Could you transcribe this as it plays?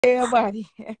everybody.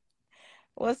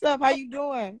 What's up? How you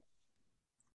doing?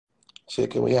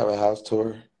 Shit, can we have a house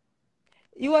tour?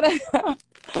 You wanna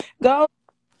go?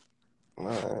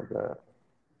 Nah,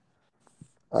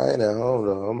 I ain't at home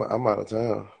though. I'm out of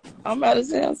town. I'm out of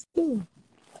town too.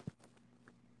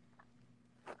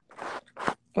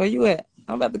 Where you at?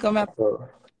 I'm about to come out.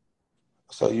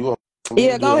 So you want me to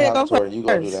Yeah, do go the ahead, house go tour, and you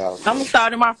gonna do the first. house I'm tour? gonna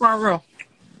start in my front room.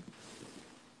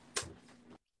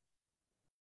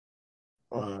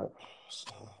 Alright.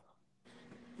 So,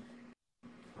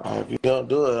 if you don't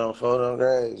do it, don't fold on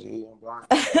graves. You gonna block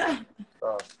it.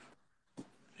 So,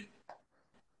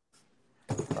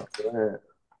 go ahead.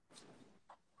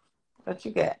 What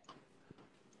you got?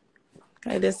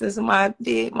 Okay, this is my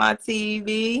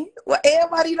TV. Well,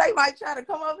 everybody they might try to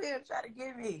come over here and try to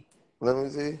get me. Let me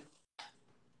see.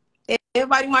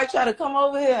 Everybody might try to come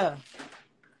over here.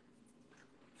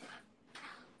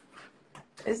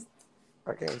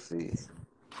 I can't see.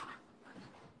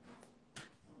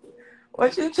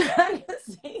 What you trying to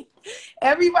see?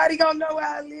 Everybody gonna know where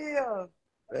I live.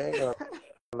 They ain't gonna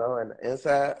know in the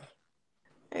inside.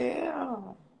 Yeah.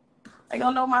 They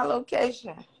gonna know my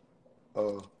location.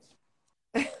 Oh.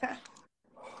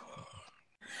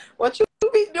 What you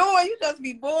be doing? You just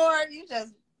be bored. You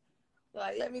just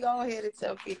like, let me go ahead and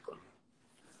tell people.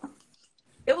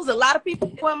 It was a lot of people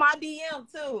in my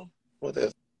DM too. What they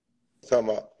talking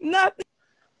about? Nothing.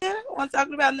 I wasn't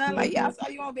talking about nothing. Like, yeah, I saw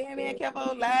you on BandMan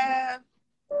Kevo live.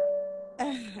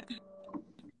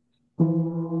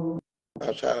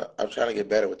 I'm trying to get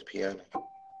better with the piano.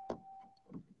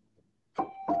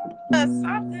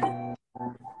 Something.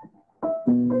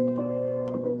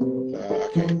 No, I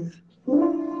can't.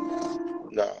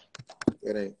 No,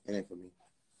 it ain't for me.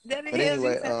 That it But is.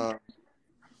 You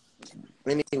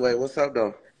said anyway, what's up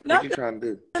though? What you nothing. trying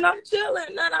to do? And I'm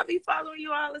chilling. None. I be following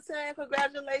you all the time.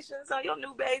 Congratulations on your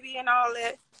new baby and all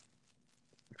that.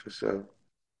 For sure.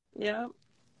 Yeah.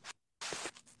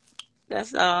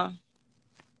 That's I'm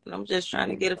just trying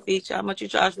to get a feature. How much you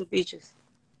charge for features?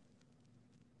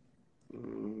 I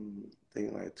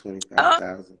think like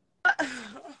 25,000.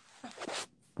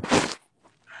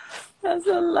 That's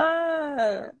a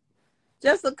lot.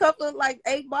 Just a couple of like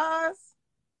 8 bars.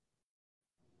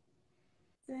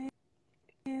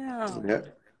 Damn. Yeah.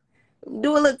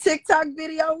 Do a little TikTok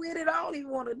video with it. I don't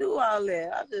even want to do all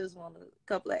that. I just want a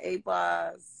couple of 8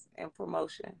 bars and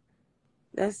promotion.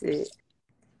 That's it.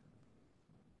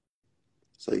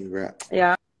 So you rap?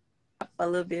 Yeah, a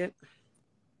little bit.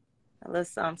 A little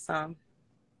some.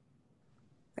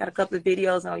 Got a couple of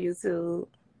videos on YouTube.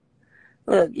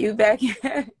 Look, you back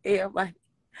in everybody.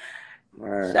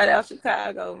 Right. Shout out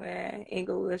Chicago, man.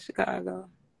 Inglewood, Chicago.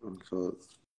 So,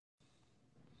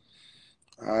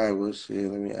 all right, we'll see.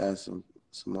 Let me ask some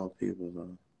more people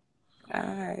though.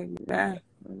 All right, bye.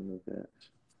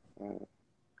 All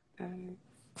right.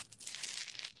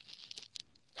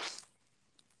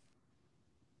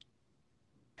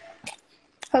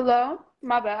 Hello?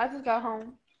 My bad. I just got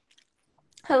home.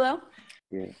 Hello?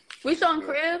 Yeah. We showing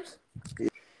cribs?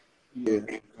 Yeah.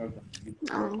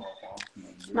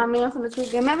 My man from the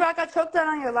tweet. Remember I got choked out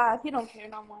on your live. He don't care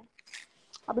no more.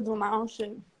 I've been doing my own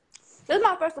shit. This is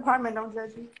my first apartment. Don't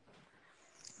judge me.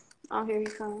 Oh, here he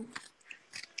comes.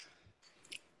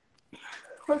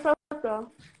 What's up, though?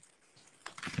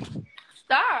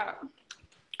 Stop.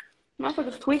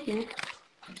 Motherfucker's tweaking.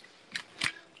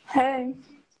 Hey.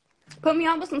 Put me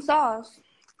on with some sauce.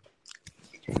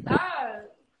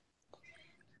 Stop.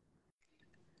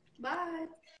 Bye.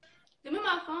 Give me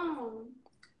my phone.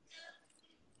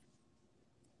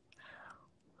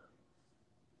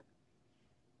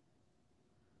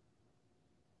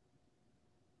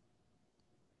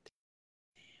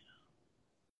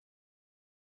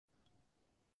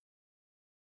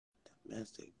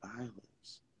 Domestic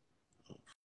violence. Oh,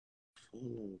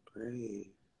 full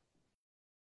grave.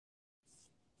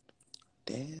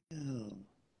 Damn.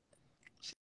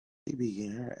 She be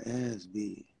getting her ass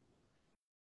beat.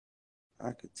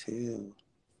 I could tell.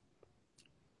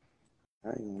 I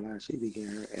ain't gonna lie, she be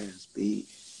getting her ass beat.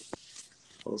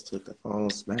 Folks took the phone,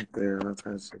 smacked her, and all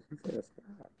types of shit. She said,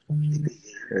 stop. She be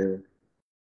getting her.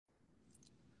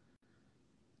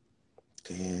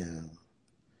 Damn.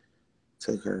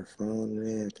 Took her phone and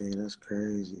everything. That's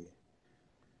crazy.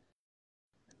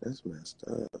 That's messed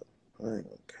up. I ain't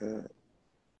gonna cut.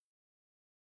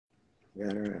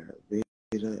 Got her ass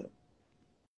beat up.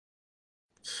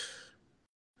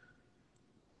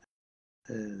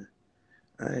 Yeah.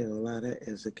 I ain't gonna lie, that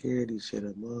insecurity shit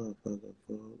a motherfucker,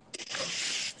 folks.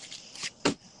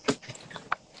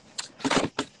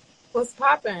 What's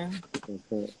poppin'?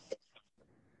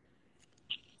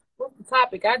 What's the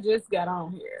topic? I just got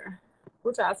on here.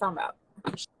 What y'all talking about?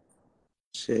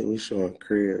 Shit, we showing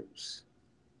cribs.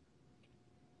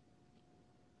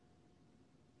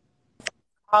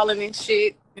 Calling and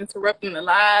shit, interrupting the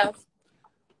live.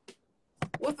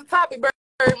 What's the topic,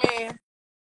 Birdman?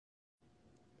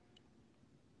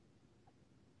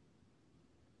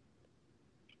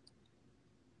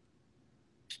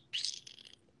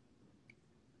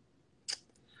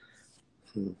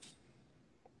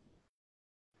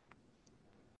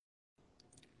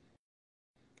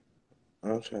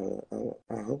 I'm trying.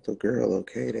 I hope the girl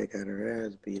okay that got her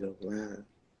ass beat up live.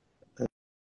 That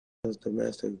was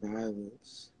domestic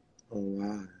violence on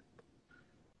live.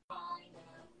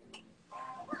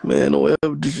 Man, don't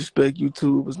ever disrespect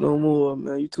YouTubers no more,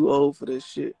 man. You too old for this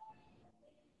shit.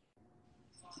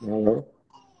 Hello?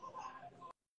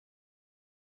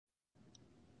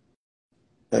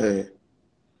 Hey,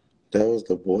 that was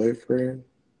the boyfriend.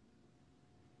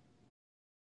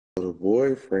 The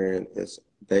boyfriend is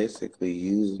basically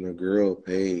using the girl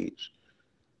page.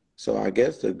 So I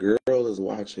guess the girl is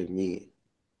watching me.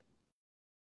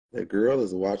 The girl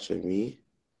is watching me,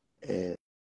 and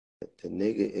the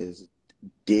nigga is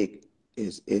dick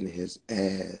is in his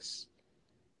ass.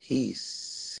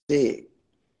 He's sick.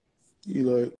 You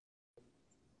like?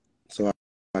 So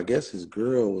I guess his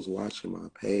girl was watching my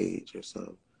page or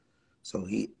something. So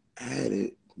he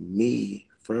added me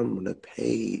from the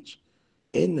page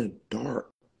in the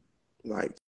dark,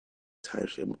 like type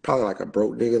shit. Probably like a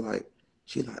broke nigga. Like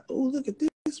she like, oh look at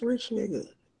this rich nigga,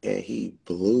 and he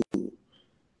blew.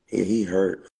 He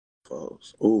hurt,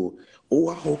 folks.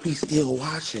 I hope he's still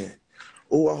watching.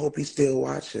 I hope he's still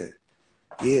watching.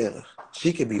 Yeah,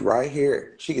 she could be right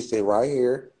here. She could stay right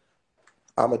here.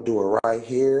 I'm gonna do her right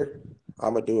here.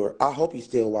 I'm gonna do her. I hope he's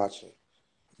still watching.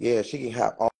 Yeah, she can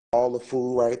have all the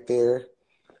food right there.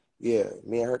 Yeah,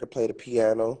 me and her can play the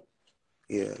piano.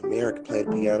 Yeah, me and her can play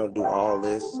the piano, do all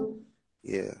this.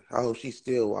 Yeah, I hope she's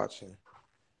still watching.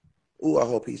 I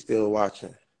hope he's still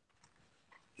watching.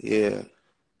 Yeah,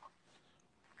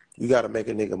 you gotta make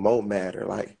a nigga more madder.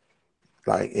 Like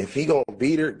if he gonna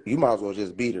beat her, you might as well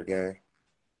just beat her, gang.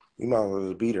 You might as well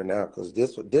just beat her now, cause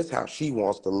this how she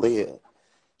wants to live.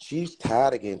 She's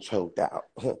tired of getting choked out.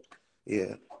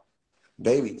 Yeah,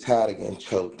 baby tired of getting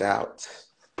choked out.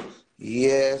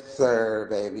 Yes, sir,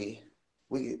 baby.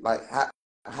 We like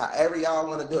however y'all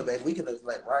want to do it, baby. We can just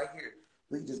like right here.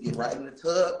 We can just get right in the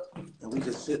tub and we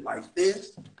just sit like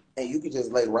this, and you can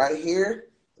just lay right here,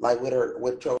 like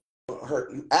with your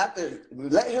after.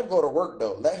 Let him go to work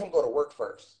though. Let him go to work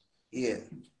first. Yeah,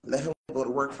 let him go to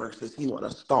work first because he want to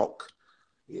stalk.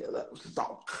 Yeah, let him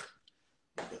stalk.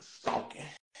 Stalking.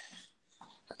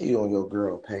 You on your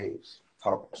girl page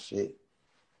talking shit.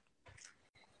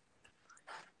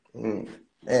 Man,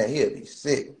 he'll be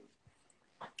sick.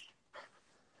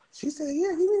 She said,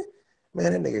 yeah,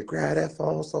 man, that nigga grabbed that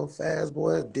phone so fast,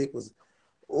 boy. His dick was,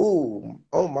 oh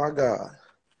my God.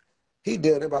 He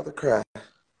dead about to cry.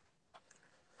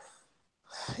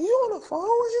 You on the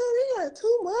phone with him? He got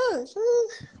too much.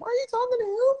 Why are you talking to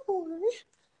him for?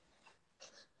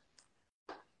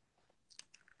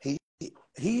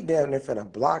 He damn near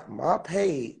finna block my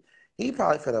page. He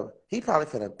probably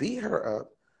finna beat her up,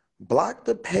 block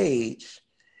the page,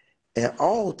 and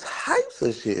all types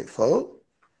of shit, folks.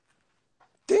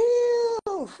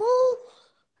 Damn, folks.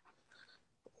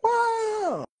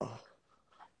 Wow.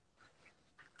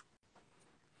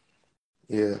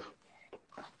 Yeah.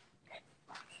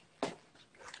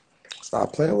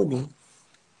 Stop playing with me.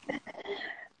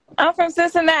 I'm from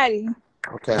Cincinnati.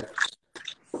 Okay.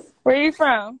 Where you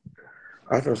from?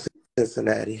 I'm from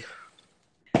Cincinnati.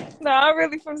 No, I'm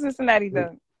really from Cincinnati,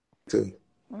 though. Too.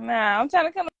 Nah, I'm trying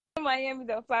to come to Miami,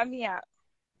 though. Fly me out.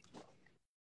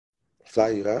 Fly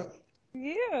you out?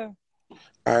 Yeah.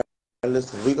 All right.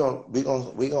 Listen, we gonna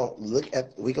look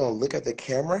at the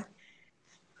camera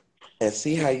and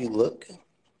see how you look.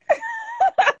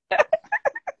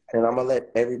 And I'm gonna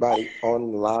let everybody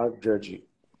on the live judge you.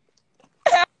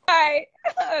 All right.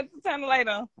 Turn the light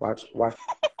on. Watch you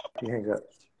hang up.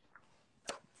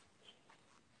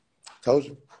 Told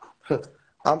you.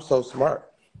 I'm so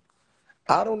smart.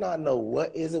 I do not know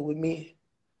what is it with me.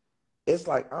 It's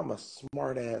like I'm a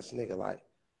smart ass nigga. Like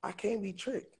I can't be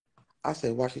tricked. I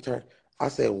said, watch she turn. I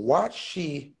said, watch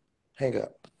she hang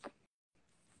up.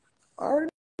 I already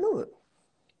knew it.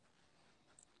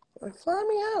 Like, fly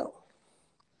me out.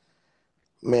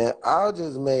 Man, I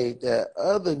just made that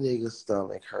other nigga's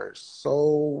stomach hurt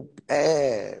so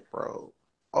bad, bro.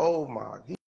 Oh my,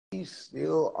 he's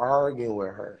still arguing with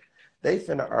her. They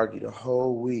finna argue the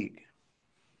whole week.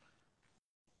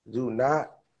 Do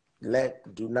not let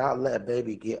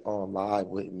baby get on live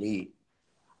with me.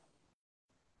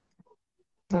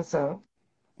 What's up?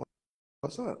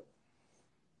 What's up?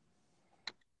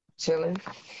 Chilling.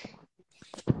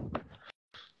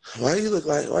 Why you look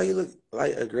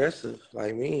like aggressive,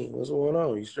 like me? What's going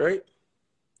on? You straight?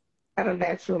 Got a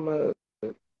natural mug.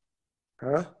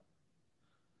 Huh?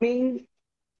 Mean?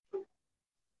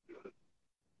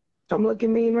 I'm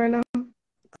looking mean right now. I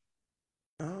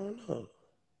don't know.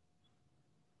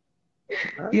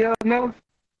 Huh? You don't know?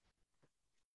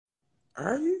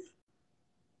 Are you?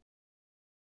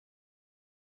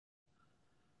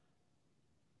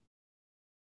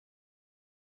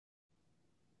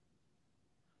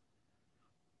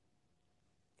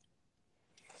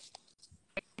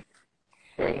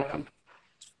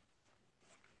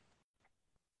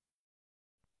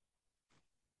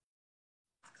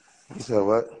 You said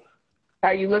what?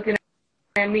 Are you looking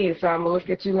at me? So I'm gonna look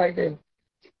at you like this.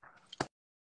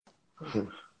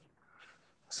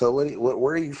 So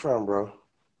where are you from, bro?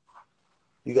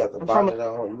 You got the I'm from. bonnet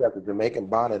on. You got the Jamaican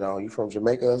bonnet on. You from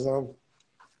Jamaica or something?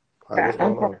 Like, what's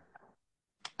I'm going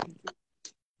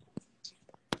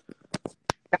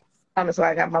from. on? So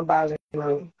I got my body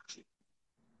laying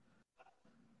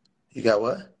You got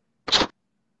what?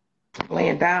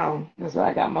 down. That's why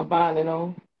I got my bonnet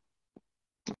on.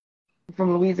 I'm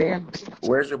from Louisiana.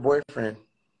 Where's your boyfriend?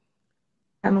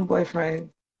 I have no boyfriend.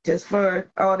 Just for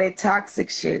all that toxic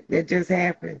shit that just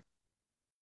happened.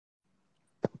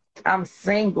 I'm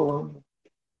single.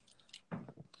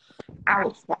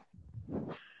 Out.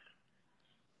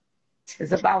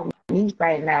 It's about me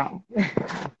right now.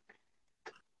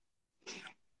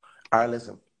 All right,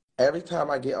 listen. Every time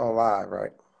I get on live,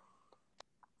 right?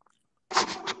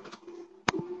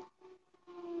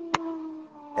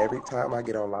 Every time I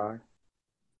get on live,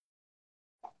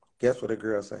 guess what a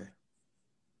girl say?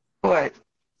 What?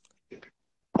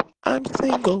 I'm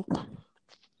single.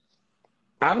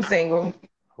 I'm single.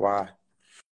 Why?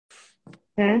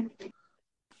 Hmm?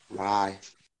 Why?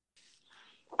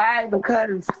 Why?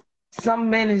 Because some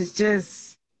men is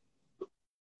just,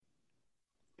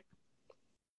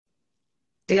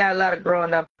 they got a lot of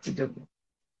growing up to do.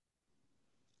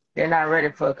 They're not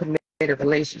ready for a committed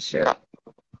relationship.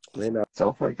 They're not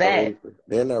So for ready that, for,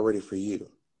 they're not ready for you.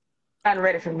 not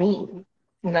ready for me.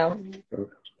 You know?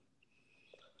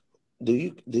 Do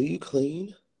you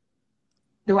clean?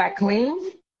 Do I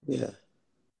clean? Yeah.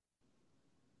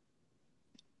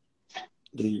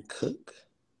 Do you cook?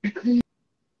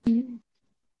 You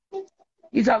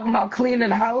talking about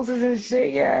cleaning houses and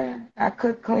shit? Yeah, I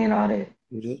could clean all that.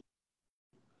 You do?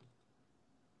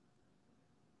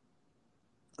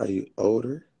 Are you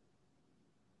older?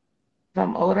 If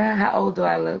I'm older, how old do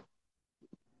I look?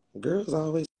 Girls are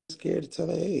always scared to tell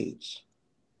their age.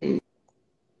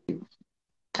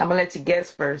 I'm gonna let you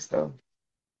guess first, though.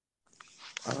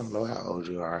 I don't know how old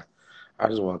you are. I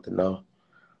just want to know.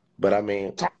 But I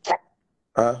mean,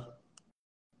 huh?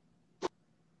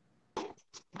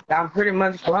 I'm pretty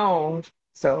much grown,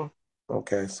 so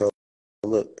Okay, so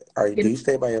look, do get you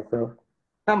stay by yourself?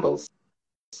 numbers.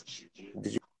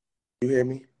 Did you hear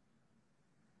me?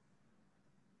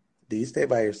 Do you stay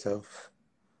by yourself?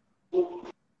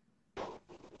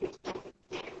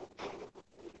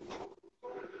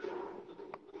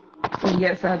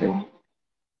 Yes, I do.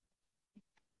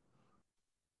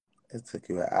 It took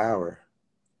you an hour.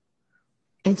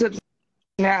 It took me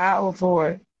an hour for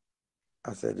it.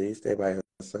 I said, do you stay by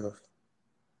yourself?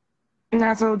 And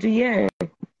I told you, yeah.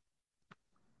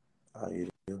 Oh, you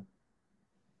do.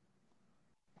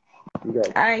 You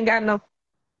got I ain't got no.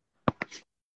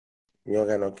 you don't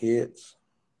got no kids?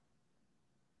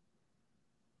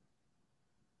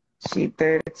 She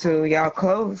 32. Y'all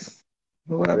close.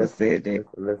 Whoever Listen, said that.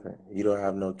 listen. You don't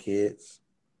have no kids?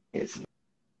 It's,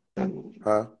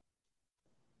 Huh?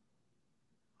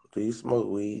 Do you smoke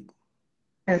weed?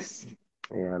 yes.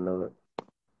 Yeah, I know it.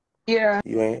 Yeah.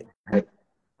 You ain't.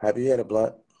 Have you had a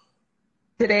blunt?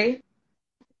 Today,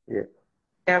 Yeah.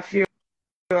 a few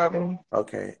of them.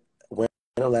 Okay. When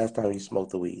the last time you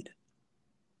smoked the weed?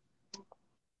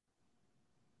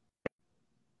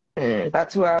 About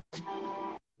 2 hours.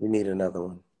 You need another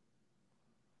one.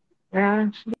 Yeah,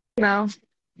 no.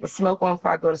 But smoke one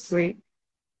before I go to sleep.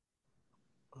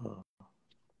 Oh.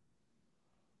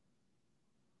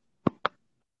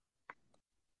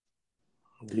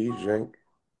 Do you drink?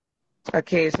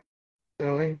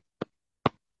 Occasionally.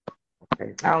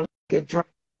 Okay. I don't get drunk.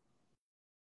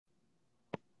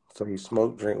 So you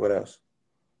smoke, drink, what else?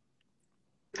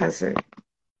 That's it.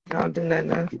 I don't do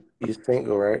nothing else. You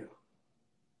single, right?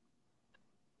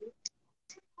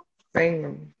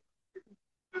 Singing.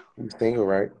 You single,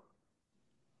 right?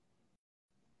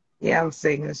 Yeah, I'm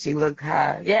singing. She look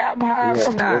high. Yeah, I'm high Yeah.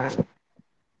 from now. Listen,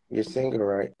 you're single,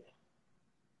 right?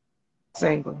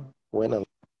 single. When the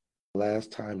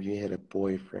last time you had a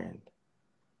boyfriend?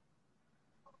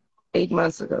 8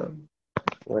 months ago.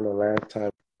 When the last time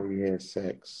you had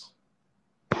sex?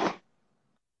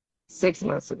 6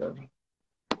 months ago.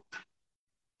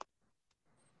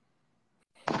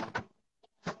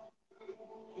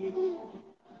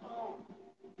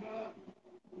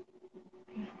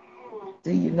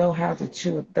 Do you know how to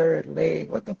chew a third leg?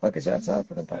 What the fuck is y'all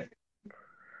talking about?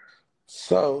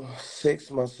 So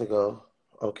 6 months ago,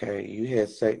 okay, you had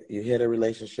sex. You had a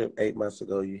relationship 8 months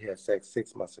ago. You had sex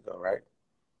 6 months ago, right?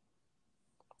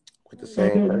 With the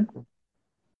same person.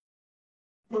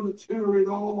 Gonna tear it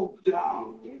all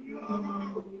down.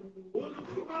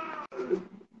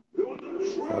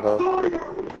 Hello?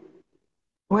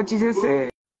 What you just said?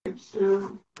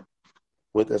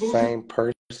 With the same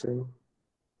person.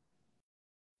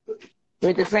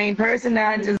 With the same person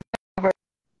that I just.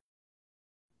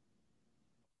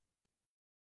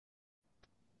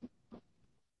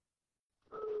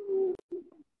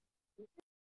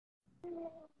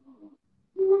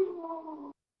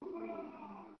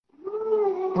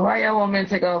 Why y'all want me to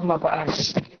take off my body?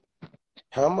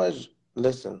 How much?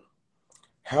 Listen.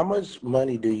 How much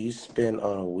money do you spend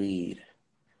on weed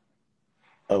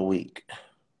a week?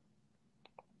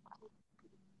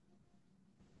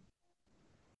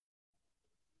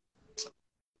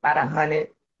 About 100.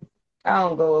 I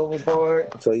don't go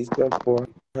overboard. So you spend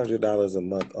 $400 a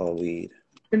month on weed.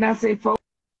 Didn't I say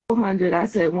 400? I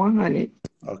said 100.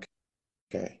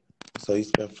 Okay. So you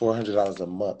spend $400 a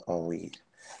month on weed.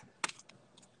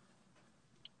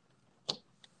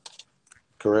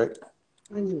 Correct?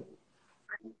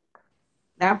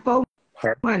 Not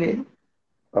 400.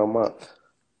 A month.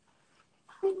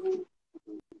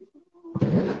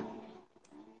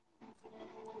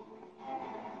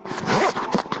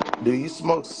 Do you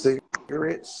smoke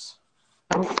cigarettes?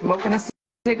 I'm smoking a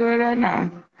cigarette right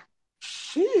now.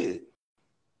 Shit.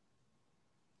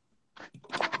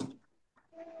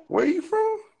 Where are you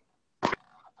from?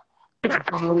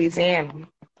 From Louisiana.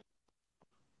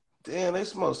 Damn, they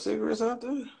smoke cigarettes out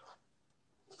there?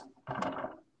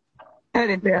 I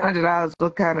didn't pay $100.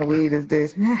 What kind of weed is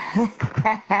this? You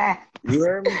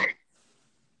heard me?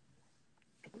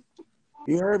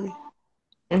 You heard me?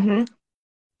 Mm-hmm.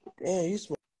 Damn, you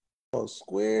smoke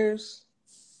squares?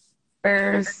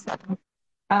 First,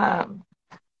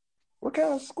 What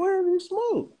kind of square do you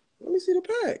smoke? Let me see the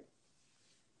pack.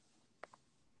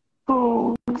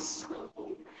 fools.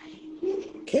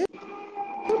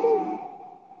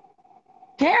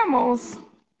 Camels.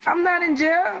 I'm not in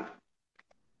jail.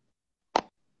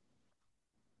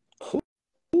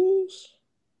 Who's?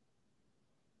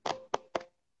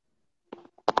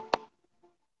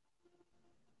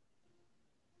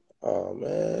 Oh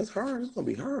man, it's hard. It's gonna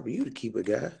be hard for you to keep a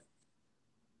guy.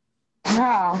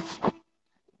 No.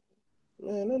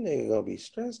 Man, that nigga gonna be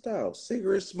stressed out.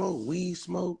 Cigarette smoke, weed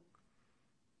smoke,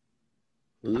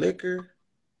 liquor.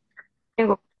 Ain't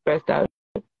gonna be stressed out.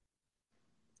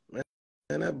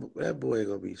 Man, that boy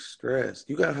gonna be stressed.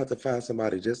 You gotta have to find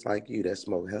somebody just like you that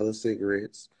smoke hella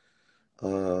cigarettes,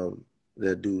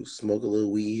 that do smoke a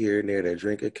little weed here and there, that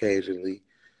drink occasionally.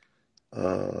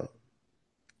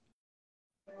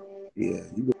 Yeah,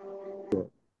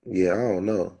 yeah, I don't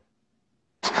know.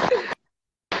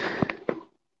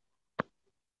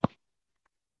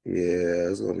 Yeah,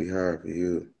 it's gonna be hard for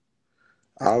you.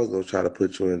 I was gonna try to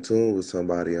put you in tune with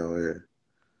somebody on here.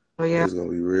 Oh, yeah. It's gonna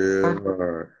be real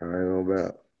hard. I ain't gonna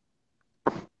about.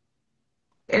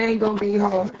 It ain't gonna be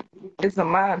hard. It's a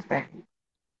mind thing.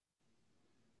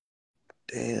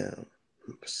 Damn,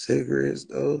 cigarettes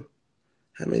though.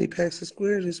 How many packs of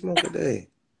squares you smoke a day?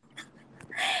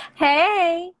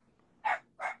 Hey,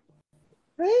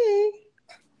 Hey,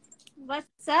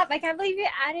 what's up? I can't believe you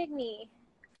added me.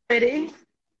 Ready?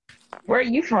 Where are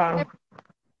you from?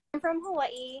 I'm from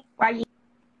Hawaii. Why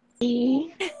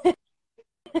you?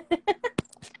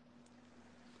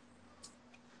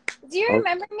 Do you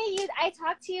remember me? I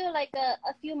talked to you like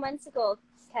a few months ago,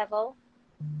 Kevo.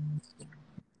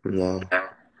 no.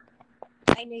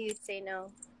 I knew you'd say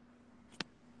no.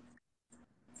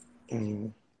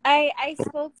 Mm. I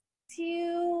spoke to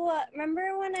you.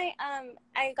 Remember when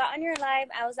I got on your live?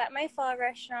 I was at my pho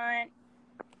restaurant.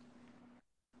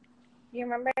 You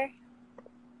remember?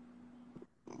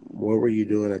 What were you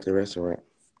doing at the restaurant?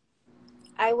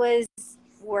 I was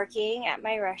working at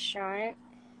my restaurant,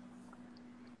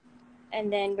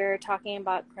 and then we were talking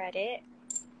about credit.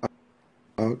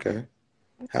 Okay.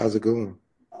 How's it going?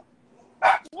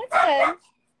 It's good.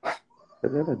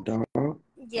 Is that a dog?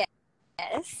 Yes.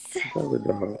 That's a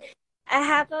dog. I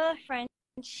have a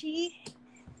Frenchie,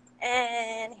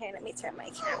 and here, let me turn my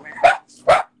camera.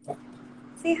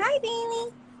 Say hi,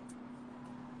 Bailey.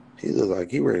 He looks like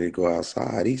he ready to go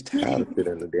outside. He's tired of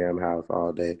sitting in the damn house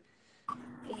all day.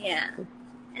 Yeah.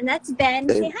 And that's Ben.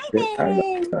 They, Say hi,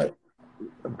 Ben.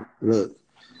 look,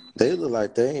 they look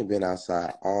like they ain't been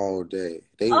outside all day.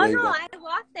 They Oh, wave no, at. I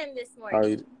walked them this Oh,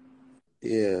 morning.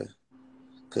 yeah,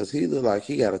 because he look like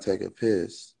he got to take a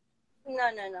piss. No,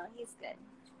 he's good.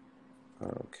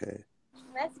 Okay.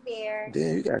 That's Bear.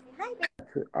 Then you got. Say hi, Bear.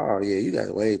 Oh yeah, you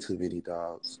got way too many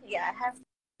dogs. Yeah, I have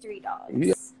 3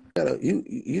 dogs.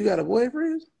 You got a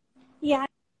boyfriend? Yeah,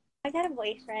 I got a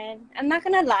boyfriend. I'm not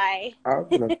gonna lie. I was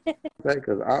gonna say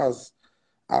because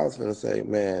I was gonna say,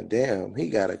 man, damn,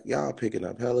 y'all picking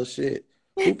up hella shit.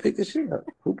 Who picked the shit up?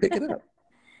 Who pick it up?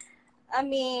 I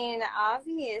mean,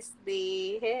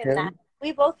 obviously him. Him?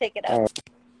 We both pick it up.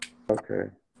 Oh,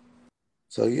 okay.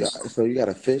 So you got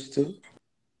a fish too?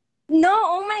 No,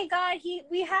 oh my God,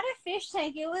 we had a fish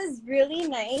tank. It was really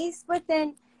nice, but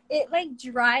then it like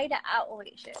dried out.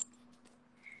 Holy shit.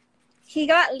 He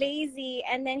got lazy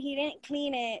and then he didn't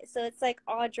clean it, so it's like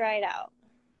all dried out.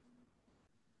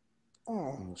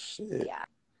 Oh shit. Yeah.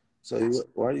 So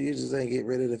why do you just ain't get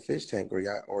rid of the fish tank,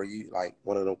 or you like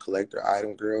one of them collector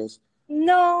item girls?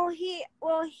 No, he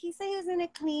said he was gonna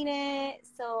clean it,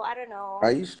 so I don't know.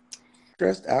 Are you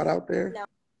stressed out there?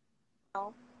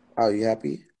 No. Oh, you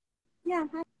happy? Yeah,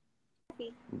 I'm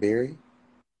happy. Very?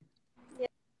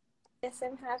 Yes,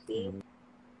 I'm happy.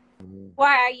 Mm-hmm.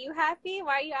 Why are you happy?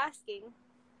 Why are you asking?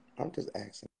 I'm just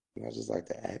asking. I just like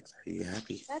to ask. Are you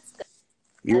happy? That's good.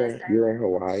 You're in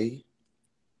Hawaii?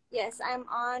 Yes, I'm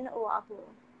on Oahu.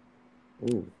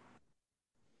 Mm.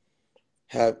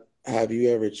 Have you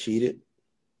ever cheated?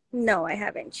 No, I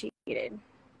haven't cheated.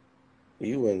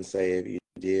 You wouldn't say if you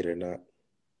did or not.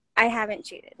 I haven't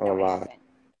cheated. No, Oh, I haven't.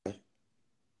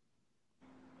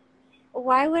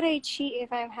 Why would I cheat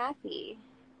if I'm happy?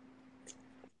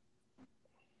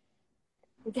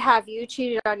 Have you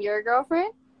cheated on your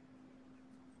girlfriend?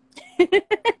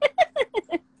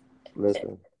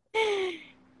 Listen,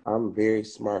 I'm very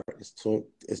smart. It's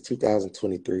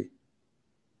 2023.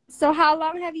 So how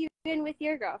long have you been with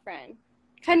your girlfriend?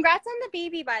 Congrats on the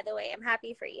baby, by the way. I'm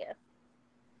happy for you.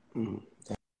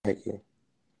 Thank you.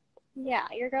 Yeah,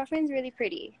 your girlfriend's really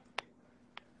pretty.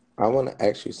 I want to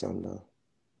ask you something though.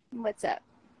 What's up?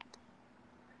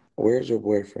 Where's your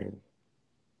boyfriend?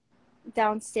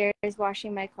 Downstairs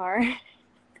washing my car.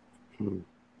 You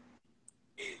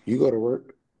go to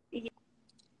work?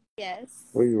 Yes.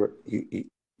 Where you work?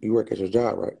 You work at your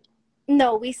job, right?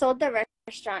 No, we sold the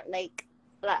restaurant like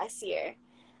last year.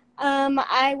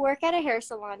 I work at a hair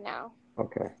salon now.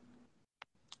 Okay.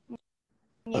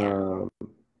 Yeah.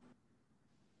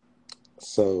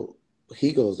 So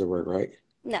he goes to work, right?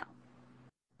 No.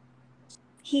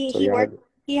 He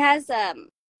has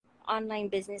online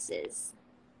businesses.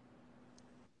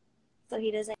 So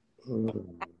he doesn't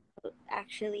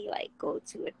actually like go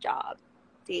to a job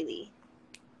daily.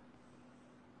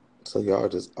 So y'all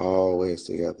just always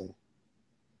together?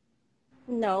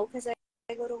 No, because I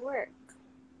go to work.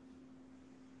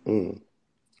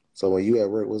 So when you at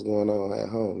work, what's going on at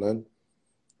home? Nothing?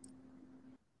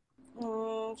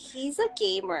 He's a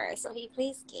gamer, so he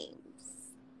plays games.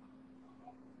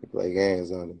 You play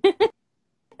games on it.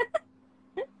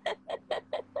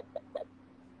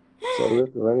 So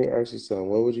listen, let me ask you something.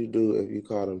 What would you do if you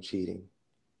caught him cheating?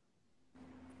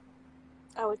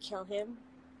 I would kill him.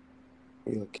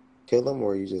 You kill him,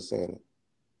 or are you just saying it?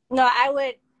 No, I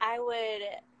would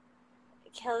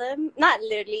kill him. Not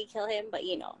literally kill him, but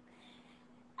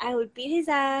I would beat his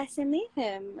ass and leave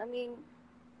him. I mean,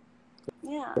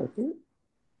 yeah. That's it?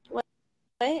 What?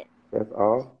 That's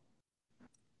all?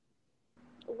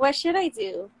 What should I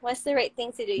do? What's the right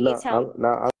thing to do? No, You tell me.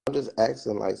 I'm just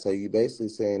asking, like, so you basically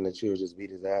saying that you would just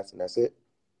beat his ass and that's it?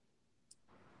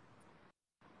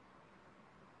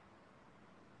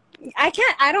 I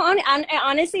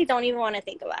honestly don't even want to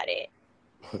think about it.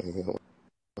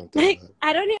 Like,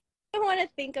 I don't even want to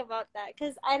think about that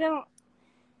because I don't.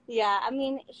 Yeah, I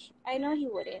mean, I know he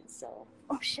wouldn't. So,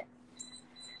 oh shit.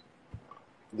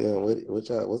 Then what's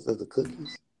that? The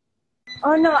cookies?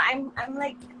 Oh no, I'm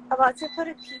like about to put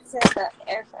a pizza in the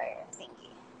air fryer thingy.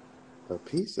 A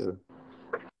pizza?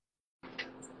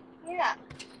 Yeah.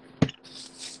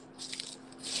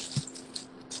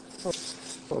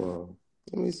 Hold on.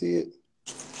 Let me see it.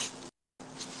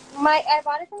 I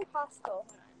bought it from Costco.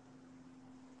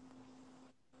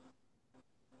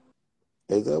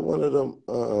 Is that one of them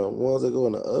ones that go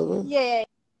in the oven? Yeah.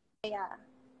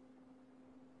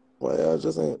 Why y'all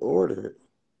just ain't order it?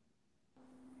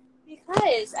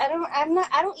 Because I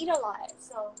don't eat a lot,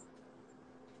 so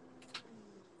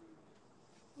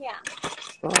yeah.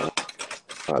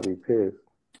 I'll be pissed.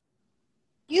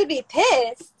 You'd be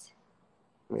pissed.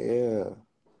 Yeah.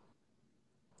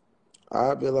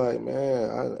 I'd be like,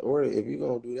 man, if you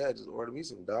gonna do that, just order me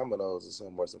some Domino's or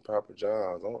something, or some Papa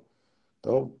John's.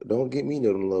 Don't get me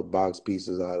them little box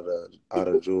pieces out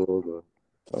of Jewels.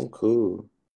 I'm cool.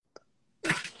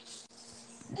 This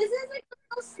is like a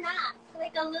little snack,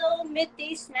 like a little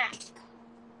midday snack.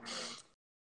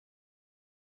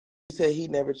 He said he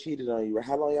never cheated on you.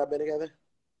 How long y'all been together?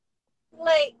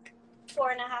 Like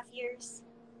 4.5 years.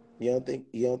 You don't think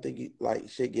you like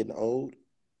shit getting old?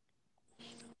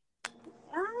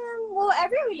 Well,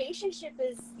 every relationship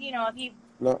is,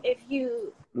 if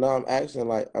you. No, I'm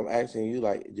asking you,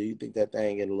 like, do you think that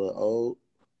thing getting a little old?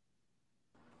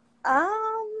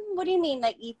 What do you mean,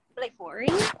 like boring?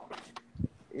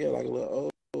 Yeah, like a little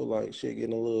old, like shit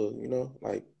getting a little,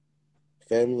 like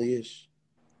family-ish.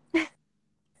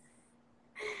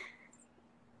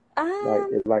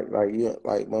 Like you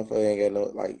like motherfucker ain't got no,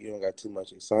 like, you don't got too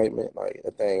much excitement. Like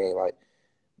that thing ain't like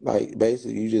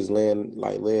basically you just laying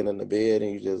in the bed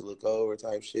and you just look over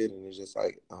type shit and it's just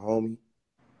like a homie.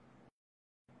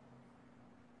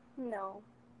 No.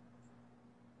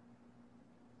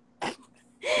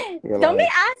 Don't be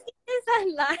asking this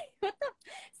online. What the?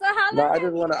 So how long?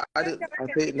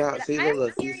 No,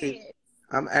 look, you see,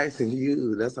 I'm asking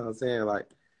you. That's what I'm saying. Like,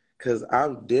 cause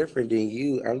I'm different than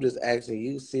you. I'm just asking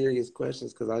you serious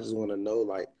questions because I just want to know,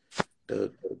 like,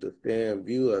 the fan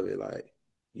view of it. Like,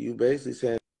 you basically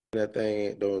saying that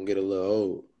thing don't get a little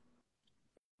old.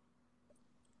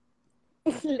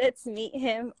 Let's meet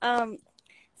him.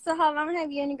 So how long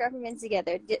have you and your girlfriend been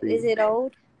together? Is it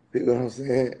old? See what I'm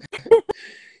saying?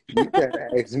 You trying to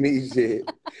ask me shit.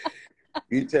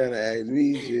 You trying to ask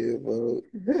me shit, folks.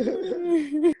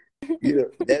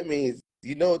 That means,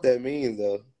 you know what that means,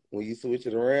 though. When you switch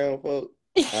it around, folks,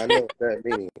 I know what that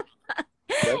means.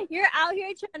 You're out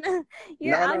here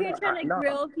trying to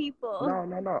grill people.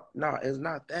 No, it's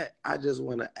not that. I just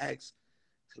want to ask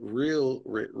real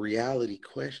reality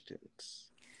questions.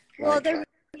 Well, the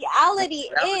reality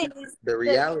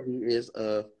is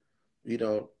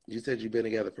you said you've been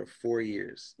together for 4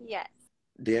 years. Yes.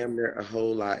 Damn near a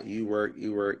whole lot. You work,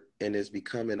 and it's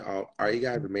becoming all. Are you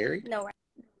guys married? No, we're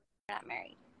not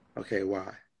married. Okay,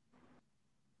 why?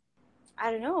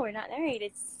 I don't know. We're not married.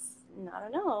 I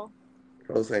don't know.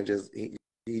 Folks ain't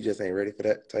he just ain't ready for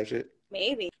that type shit?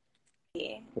 Maybe.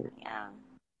 Yeah.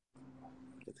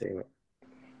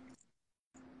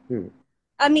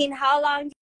 I mean, how long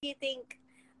do you think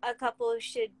a couple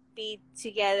should be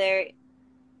together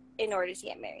in order to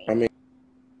get married? I mean,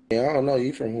 I don't know.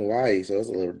 You from Hawaii, so it's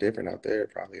a little different out there,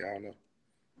 probably. I don't know.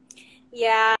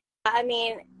 Yeah, I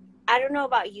mean, I don't know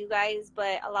about you guys,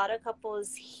 but a lot of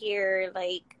couples here,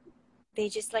 like, they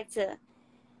just like to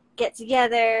get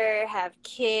together, have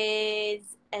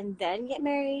kids, and then get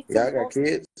married. Yeah, I got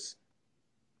kids.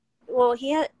 Well,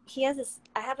 I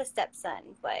have a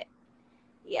stepson, but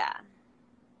yeah.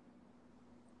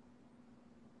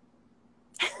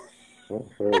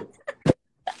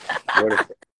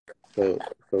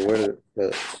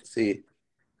 See,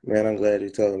 man, I'm glad you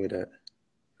told me that.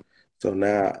 So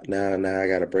now I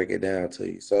gotta break it down to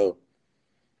you. So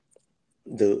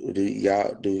do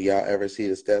y'all ever see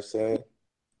the stepson?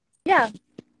 Yeah.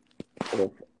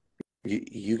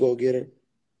 You go get him?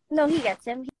 No, he gets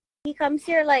him. He comes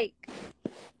here like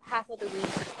half of the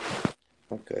week.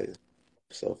 Okay.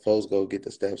 So folks go get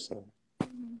the stepson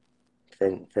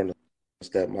from the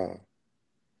stepmom.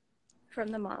 From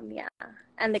the mom, yeah.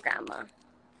 And the grandma.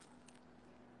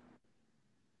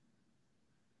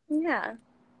 Yeah.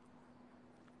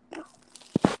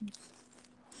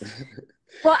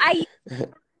 Well, I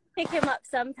pick him up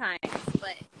sometimes,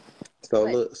 but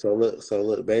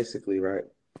look, basically, right?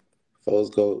 Folks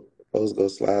go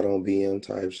slide on BM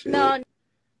type shit. No.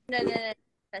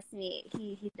 Trust me,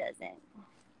 he doesn't.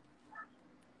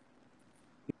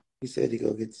 He said he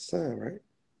go get the son, right?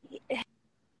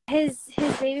 His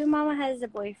baby mama has a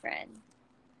boyfriend,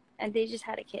 and they just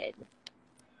had a kid.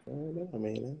 I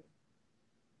mean.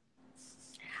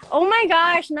 Oh my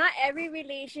gosh! Not every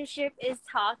relationship is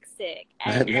toxic.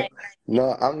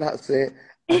 No, I'm not saying.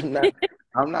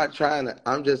 I'm not trying to.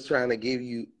 I'm just trying to give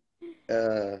you.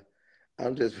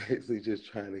 I'm just basically just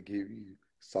trying to give you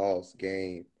sauce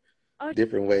game,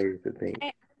 different ways to think.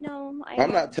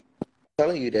 I'm not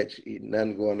telling you that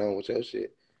nothing going on with your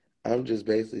shit. I'm just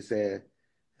basically saying,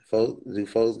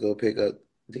 folks go pick up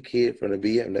the kid from the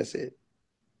BM. That's it.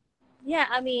 Yeah,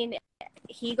 I mean,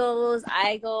 he goes,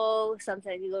 I go.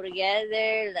 Sometimes we go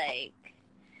together. Like,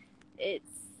 it's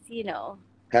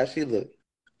How's she look?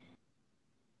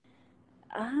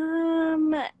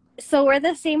 So we're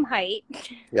the same height.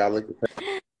 Y'all look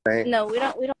the same? No, we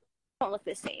don't don't look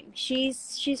the same.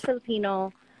 She's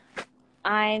Filipino.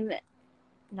 I'm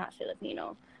not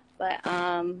Filipino, but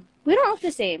we don't look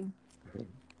the same.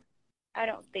 I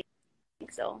don't think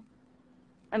so.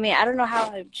 I mean, I don't know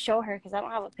how I'd show her because I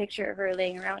don't have a picture of her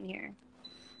laying around here.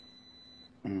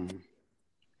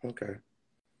 Okay.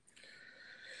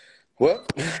 Well,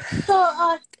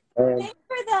 So, thanks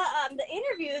for the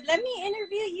interview. Let me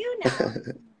interview you now.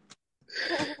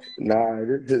 nah,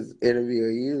 this is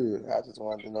interviewing you. I just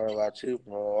wanted to know about you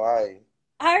from Hawaii.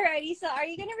 Alrighty, so are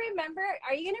you gonna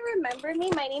remember me?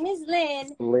 My name is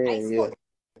Lynn. Lynn,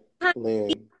 yeah.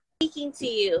 Lynn. Speaking to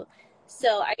you.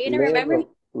 So are you gonna remember me?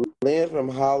 Lynn from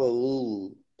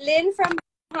Honolulu. Lynn from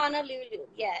Honolulu,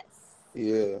 yes.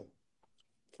 Yeah.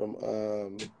 From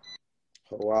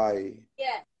Hawaii.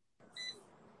 Yeah.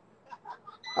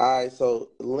 All right, so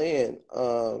Lynn,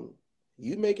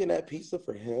 you making that pizza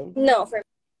for him? No, for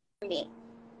me.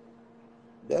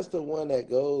 That's the one that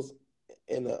goes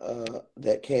in the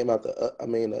that came out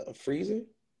the freezer?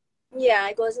 Yeah,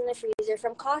 it goes in the freezer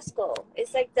from Costco.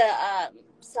 It's like the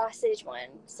sausage one.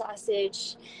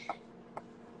 Sausage.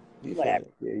 Whatever.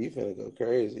 You finna go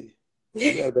crazy.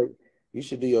 You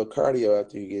should do your cardio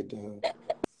after you get done.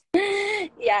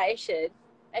 Yeah, I should.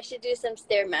 I should do some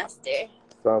Stairmaster.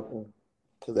 Something.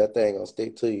 Because that thing gonna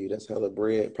stick to you. That's hella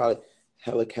bread. Probably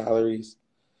hella calories.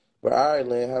 But all right,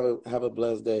 Lynn, have a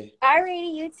blessed day.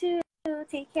 Alrighty, you too.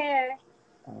 Take care.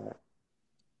 All right.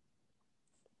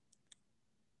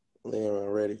 Lynn, I'm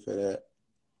ready for that.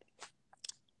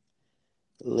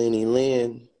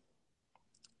 Lynn.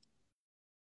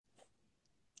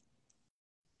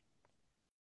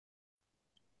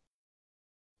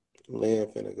 Lynn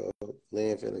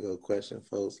finna go question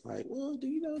folks like, well, do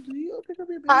you pick up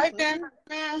your baby? Hi,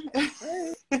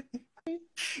 BandMan.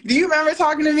 Do you remember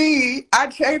talking to me? I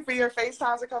came for your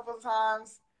FaceTimes a couple of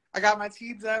times. I got my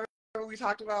teeth done. We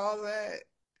talked about all that.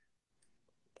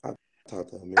 I talked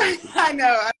to him. I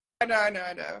know.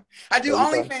 I do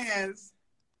OnlyFans.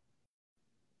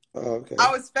 Oh, okay.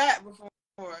 I was fat before.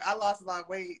 I lost a lot of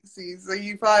weight. See, so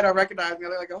you probably don't recognize me. I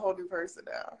look like a whole new person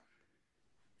now.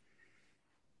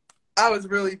 I was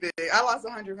really big. I lost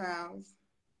 100 pounds.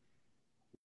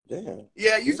 Damn.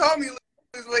 Yeah, you told me to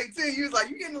lose weight too. You was like,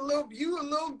 you a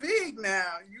little big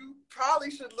now. You probably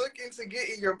should look into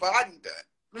getting your body done.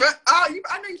 But I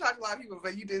know you talked to a lot of people,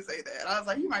 but you did say that. I was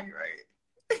like, you might be right.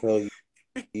 So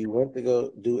you went to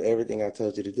go do everything I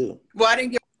told you to do. Well, I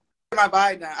didn't get my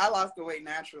body done. I lost the weight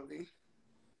naturally.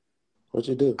 What'd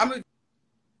you do? I'm a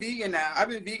vegan now. I've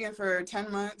been vegan for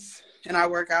 10 months, and I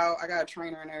work out. I got a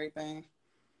trainer and everything.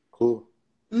 Cool.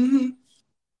 Mm-hmm.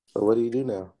 So what do you do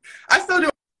now? I still do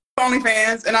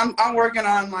OnlyFans, and I'm working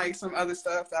on like some other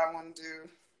stuff that I want to do.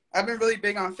 I've been really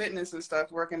big on fitness and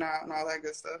stuff, working out and all that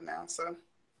good stuff now. So,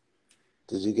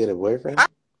 did you get a boyfriend? I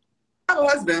have a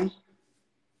husband.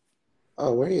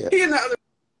 Oh, where you at? He in the other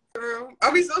room.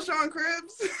 Are we still showing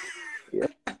cribs? Yeah.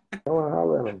 I want to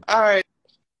holler at him. All right.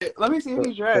 Let me see if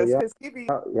he's dressed.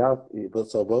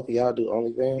 So both of y'all do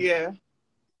OnlyFans? Yeah.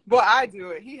 Well, I do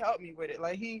it. He helped me with it.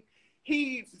 Like he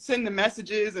send the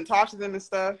messages and talk to them and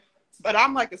stuff. But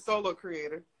I'm like a solo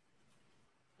creator.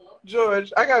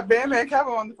 George, I got BandMan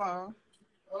Kevo on the phone.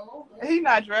 Oh, okay. He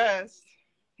not dressed.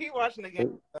 He watching the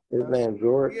game. His name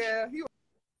George? Yeah, he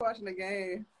watching the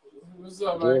game. What's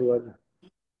up, man?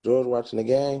 George watching the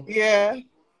game? Yeah.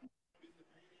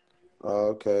 Oh,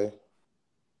 okay.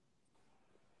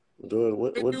 George,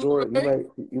 what George?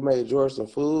 You made George some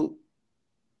food?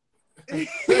 He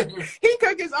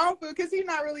cook his own food because he's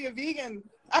not really a vegan.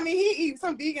 I mean, he eats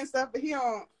some vegan stuff, but he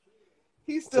don't.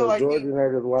 He's still like George and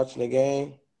there just watching the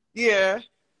game. Yeah.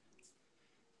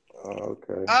 Oh,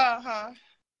 okay.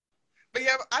 But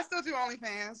yeah, I still do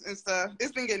OnlyFans and stuff.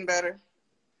 It's been getting better.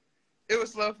 It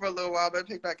was slow for a little while, but it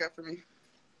picked back up for me.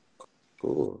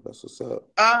 Cool. That's what's up.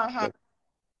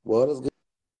 Well, it's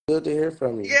good to hear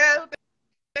from you. Yeah.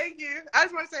 Thank you. I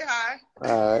just want to say hi.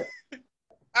 All right.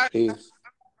 All right. Peace.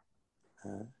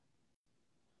 All right.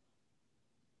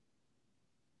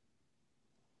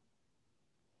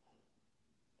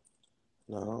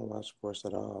 No, I don't watch sports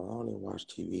at all. I don't even watch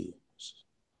TV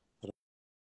at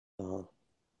all.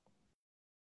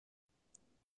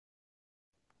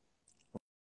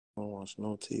 I don't watch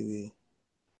no TV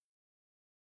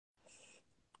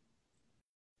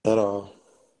at all.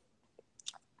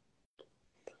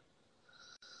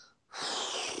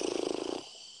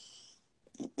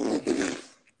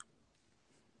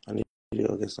 I need to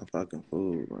go get some fucking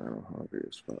food, man. I'm hungry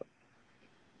as fuck.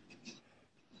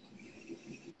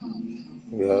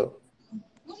 Yo.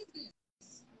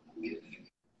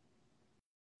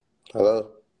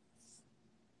 Hello.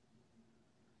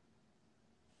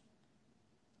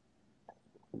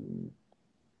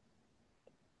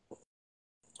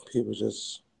 People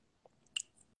just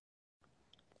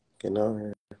getting out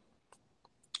here,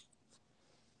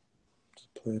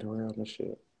 just playing around and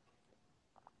shit.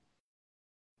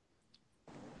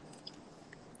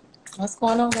 What's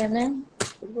going on, man?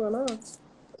 What's going on?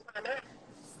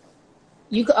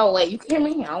 Oh wait, you can hear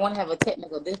me? I don't want to have a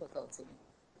technical difficulty.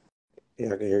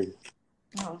 Yeah, I can hear you.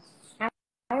 Oh, how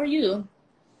are you?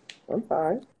 I'm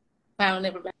fine. Found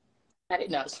everybody.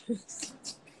 No.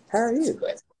 How are you?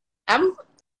 I'm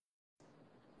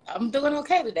doing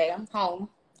okay today. I'm home.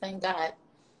 Thank God.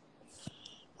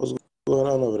 What's going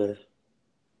on over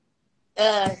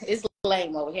there? It's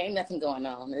lame over here. Ain't nothing going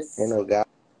on. Ain't no guys,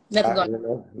 Nothing going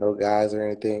on. no guys or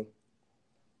anything.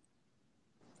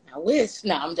 I wish.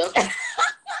 No, I'm joking.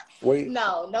 Wait.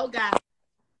 No guys.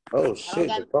 Oh shit,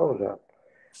 the phone dropped.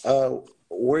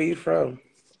 Where are you from?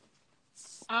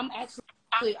 I'm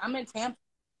in Tampa.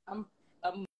 I'm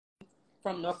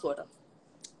from North Florida.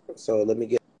 So let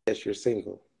me guess, you're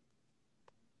single.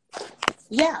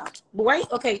 Yeah. Wait.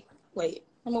 Okay. Wait.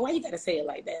 I mean, why you gotta say it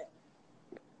like that?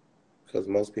 Because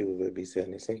most people would be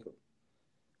saying they're single.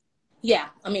 Yeah.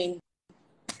 I mean,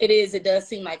 it is. It does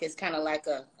seem like it's kind of like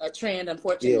a trend,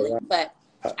 unfortunately. Yeah. But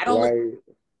I don't.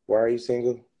 Why are you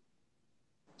single?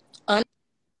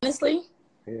 Honestly.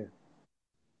 Yeah.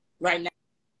 Right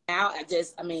now, it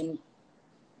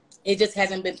just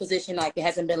hasn't been positioned, like it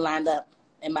hasn't been lined up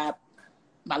in my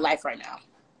life right now.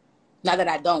 Not that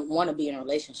I don't want to be in a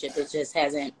relationship. It just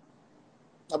hasn't.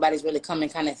 Nobody's really coming,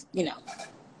 kind of,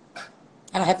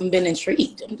 I haven't been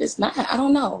intrigued. I'm just not. I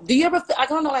don't know. Do you ever? I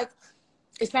don't know. Like,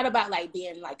 it's not about like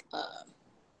being like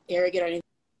arrogant or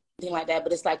anything like that.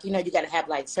 But it's like you got to have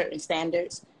like certain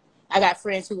standards. I got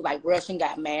friends who like rushed and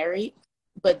got married,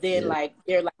 but then like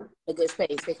they're like in a good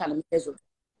space. They're kind of miserable.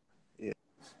 Yeah.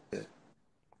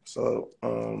 So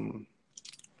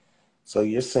so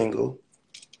you're single.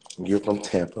 You're from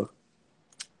Tampa.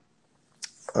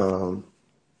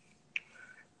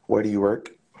 Where do you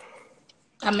work?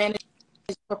 I manage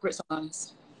corporate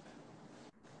salons.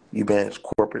 You manage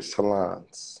corporate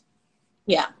salons.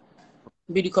 Yeah.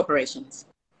 Beauty corporations.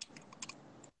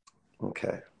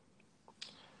 Okay.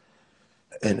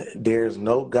 And there's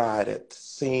no guy that's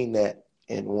seen that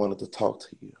and wanted to talk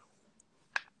to you.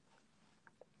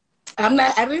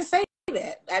 I didn't say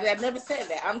that. I never said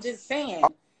that. I'm just saying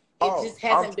it just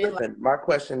hasn't been like. My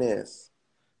question is,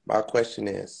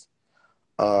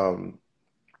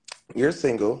 you're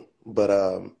single, but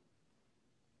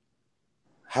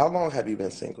how long have you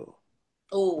been single?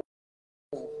 Oh,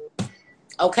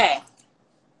 okay.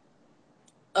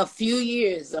 A few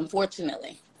years,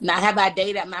 unfortunately. Now, have I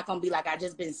dated? I'm not gonna be like I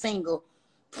just been single,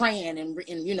 praying and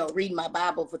reading my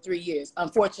Bible for 3 years.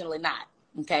 Unfortunately, not.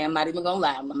 Okay, I'm not even gonna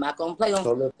lie. I'm not gonna play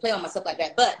on myself like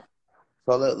that. But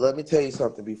so let me tell you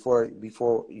something before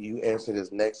you answer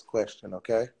this next question,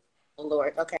 okay? oh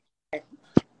Lord, okay.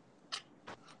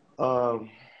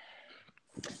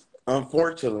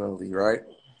 Unfortunately, right?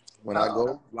 When I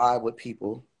go live with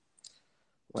people,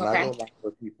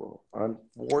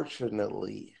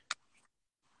 unfortunately,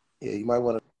 yeah, you might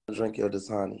want to drink your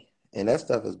Dasani. And that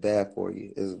stuff is bad for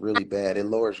you. It's really bad. It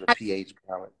lowers your pH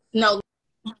balance. No,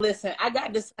 listen, I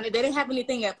got this. They didn't have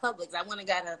anything at Publix. I went and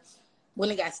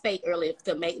got steak earlier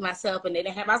to make myself, and they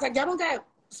didn't have. I was like, y'all don't got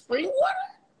spring water?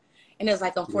 And it was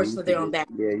like, unfortunately, they're on back.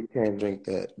 Yeah, you can't drink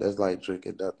that. That's like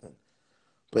drinking nothing.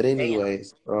 But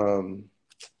anyways, long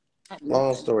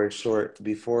story short,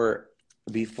 before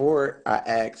I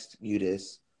asked you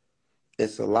this,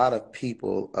 it's a lot of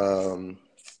people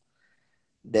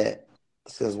that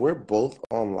says we're both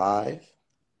on live.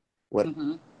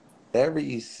 Whatever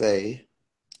you say,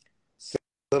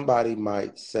 somebody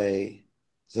might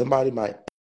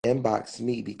inbox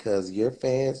me because your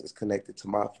fans is connected to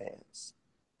my fans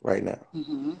right now.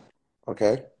 Mm-hmm.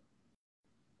 Okay?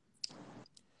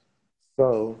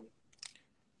 So,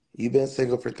 you've been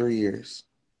single for 3 years.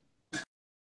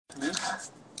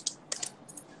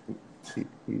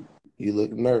 You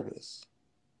look nervous.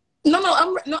 No,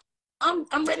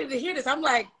 I'm ready to hear this. I'm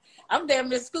like, I'm damn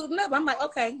near scooting up. I'm like,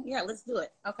 okay, yeah, let's do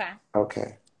it. Okay.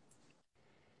 Okay.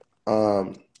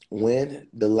 When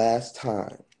the last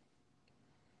time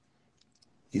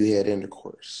you had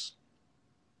intercourse?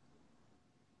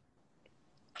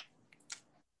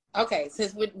 Okay,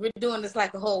 since we're doing this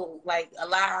like a whole, like a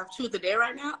live truth or dare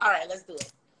right now. All right, let's do it.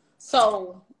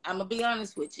 So I'm gonna be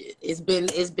honest with you. It's been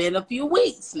a few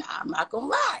weeks now. I'm not gonna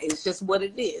lie. It's just what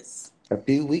it is. A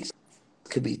few weeks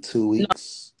could be 2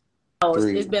 weeks. No,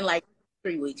 it's been like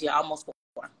 3 weeks. Yeah, almost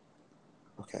 4.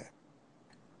 Okay.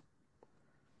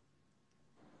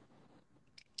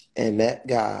 And that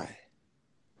guy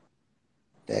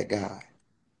that guy.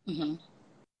 Mm-hmm.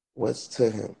 What's to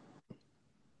him?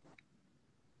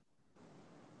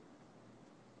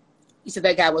 You said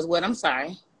that guy was what? I'm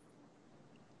sorry.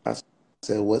 I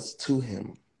said, what's to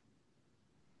him?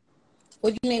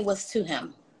 What do you mean, what's to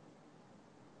him?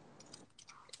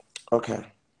 Okay.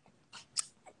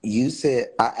 You said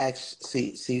I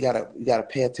actually see you gotta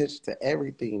pay attention to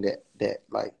everything that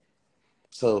like.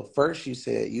 So first you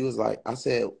said you was like, I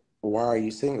said, why are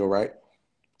you single, right?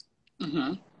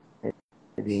 Mm-hmm. And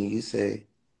then you say,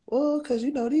 well, because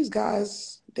these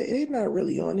guys they're not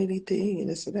really on anything and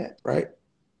this and that, right?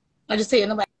 I just say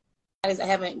nobody I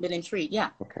haven't been intrigued. Yeah.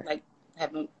 Okay. Like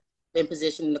haven't been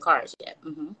positioned in the cars yet.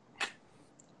 Mm-hmm.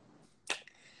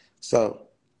 So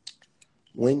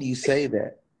when you say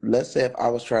that, let's say if I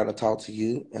was trying to talk to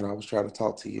you and I was trying to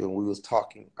talk to you and we was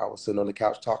talking, I was sitting on the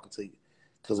couch talking to you.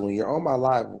 Because when you're on my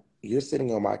live, you're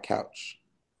sitting on my couch.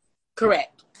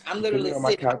 Correct. I'm You're literally sitting on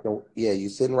my couch. And, yeah, you're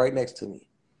sitting right next to me.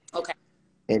 Okay.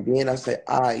 And then I say,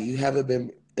 you haven't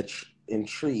been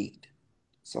intrigued.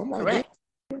 So I'm like, correct.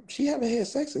 damn, she haven't had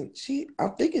sex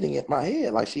I'm thinking in my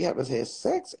head, like she hasn't had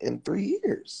sex in 3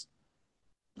 years.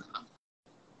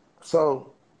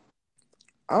 So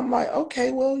I'm like,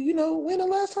 okay, well, when the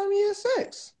last time you had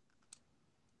sex?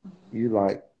 You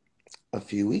like a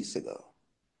few weeks ago.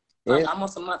 And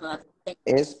Almost a month. I think.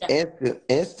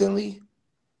 instantly,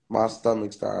 my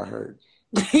stomach started hurting.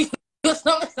 Your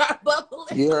stomach started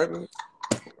bubbling. You heard me?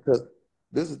 Because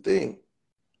this is the thing.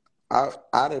 I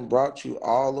done brought you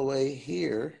all the way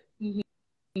here.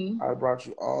 Mm-hmm. I brought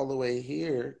you all the way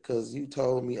here because you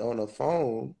told me on the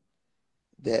phone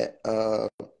that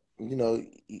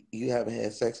you haven't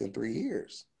had sex in 3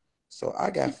 years. So I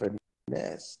got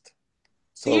finessed.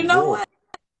 So you know boom.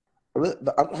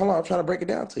 Hold on, I'm trying to break it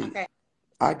down to you. Okay.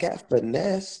 I got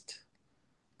finessed.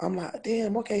 I'm like,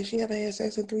 damn, okay, she haven't had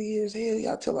sex in 3 years. Hell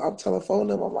yeah, I'm telling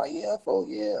them. I'm like, yeah,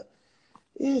 yeah.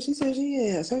 Yeah, she said she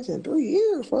ain't had sex in 3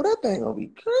 years. So that thing gonna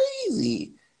be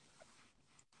crazy.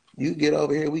 You get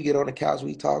over here, we get on the couch,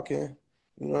 we talking.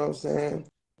 You know what I'm saying?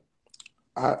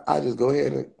 I just go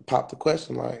ahead and pop the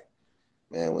question like,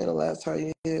 man, when the last time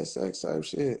you had sex type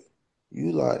shit?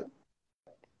 You like,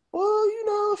 well,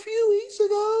 a few weeks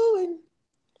ago, and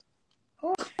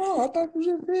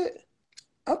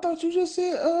I thought you just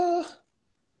said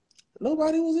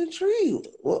nobody was intrigued.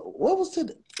 What was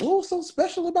so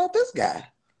special about this guy?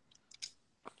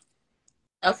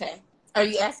 Okay. Are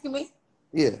you asking me?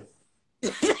 Yeah.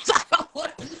 I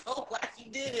want to know why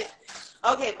you did it.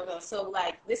 Okay, but so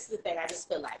like this is the thing. I just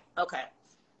feel like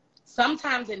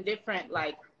sometimes in different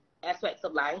like aspects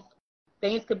of life,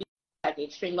 things could be like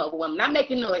extreme overwhelming. I'm not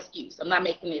making no excuse. I'm not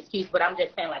making an excuse, but I'm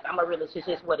just saying like I'm a realist. It's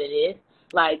just what it is.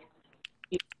 Like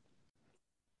you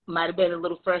might have been a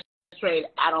little frustrated.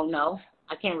 I don't know.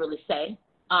 I can't really say.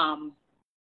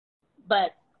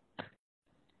 But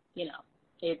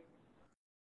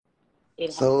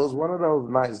it. So it was one of those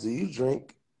nights. Do you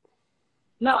drink?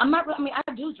 No, I'm not. I mean, I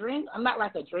do drink. I'm not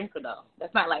like a drinker though.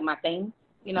 That's not like my thing,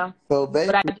 So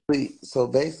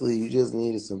basically, you just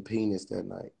needed some penis that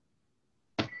night.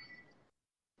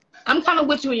 I'm kind of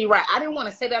with you when you're right. I didn't want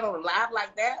to say that on live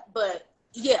like that, but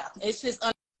yeah, it's just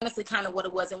honestly kind of what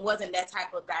it was. It wasn't that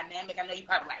type of dynamic. I know you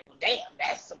probably like, well, damn,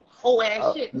 that's some whole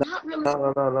ass shit. No, Not really.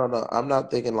 No. I'm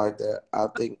not thinking like that. I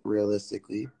think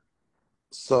realistically.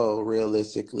 So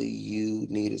realistically, you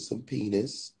needed some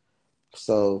penis.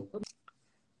 So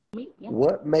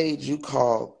what made you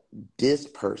call this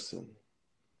person?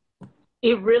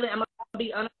 It really, I'm going to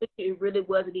be honest with you, it really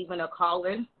wasn't even a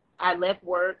calling. I left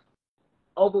work,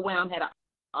 overwhelmed, had an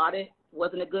audit,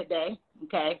 wasn't a good day,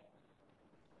 okay?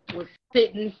 Was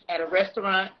sitting at a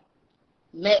restaurant,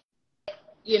 met,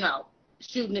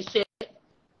 shooting the shit,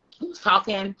 was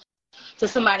talking to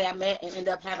somebody I met and ended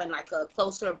up having like a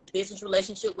closer business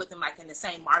relationship with him, like in the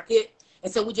same market.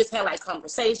 And so we just had like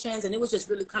conversations, and it was just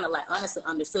really kind of like honestly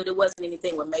understood. It wasn't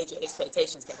anything with major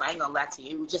expectations, because I ain't gonna lie to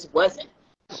you, it just wasn't.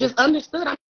 It's just understood.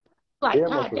 I'm like, damn,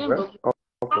 God damn.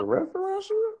 the restaurant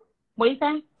shit? What do you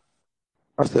think?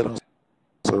 I said, on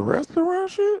some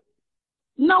restaurant shit?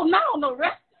 No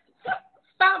rest.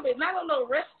 Stop it. Not on no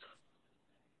rest.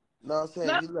 No, I'm saying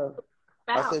you left.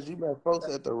 I said you met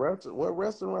folks at the restaurant. What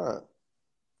restaurant?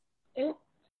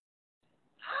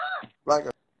 Like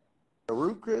a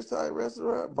Ruth Chris type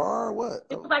restaurant, bar, what?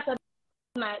 It was like a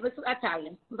night. It's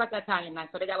Italian. It was like an Italian night.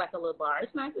 So they got like a little bar.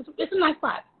 It's nice. It's a nice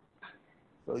spot.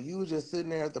 So you was just sitting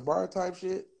there at the bar type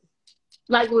shit?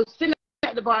 Like we were sitting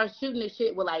at the bar shooting this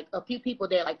shit with like a few people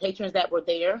there, like patrons that were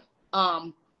there.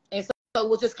 And so it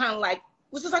was just kind of like,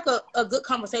 it was just like a good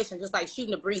conversation, just like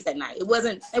shooting the breeze that night. It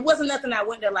wasn't nothing I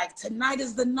went there like, tonight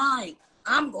is the night.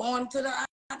 I'm going to the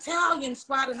Italian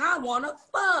spot and I wanna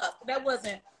fuck. That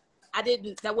wasn't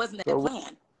that So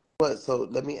plan. what? So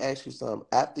let me ask you something.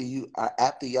 After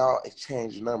y'all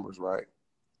exchanged numbers, right?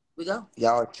 We go.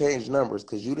 Y'all exchanged numbers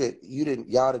because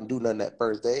y'all didn't do nothing that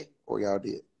first day, or y'all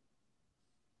did?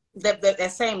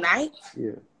 That same night?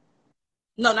 Yeah.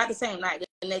 No, not the same night.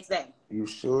 The next day. You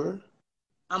sure?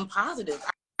 I'm positive.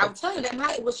 I'm telling you, that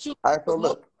night it was shooting. All right. So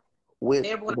look, when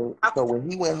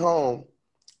he went home,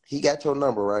 he got your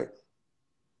number, right?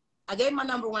 I gave my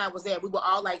number when I was there. We were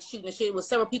all like shooting the shit. It was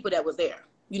several people that was there,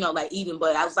 you know, like eating.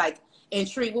 But I was like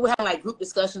intrigued. We were having like group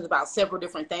discussions about several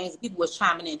different things. People was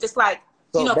chiming in, just like,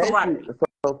 So you know, camaraderie.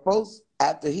 so folks,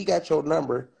 after he got your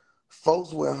number,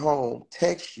 folks went home,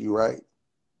 text you, right?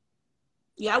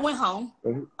 Yeah, I went home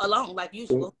alone, like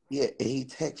usual. Yeah, and he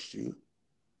texted you.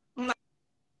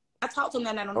 I talked to him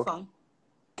that night on the phone.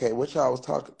 Okay, what y'all was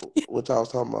talking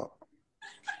about?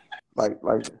 Like,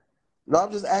 no,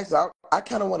 I'm just asking. I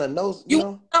kind of want to know, you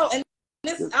know. Oh, and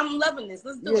I'm loving this.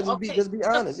 Let's do it. Just be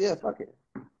honest. Yeah, fuck it.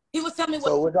 He was telling me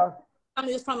So what y'all? I mean,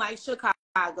 he was from like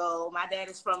Chicago. My dad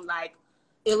is from like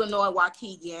Illinois,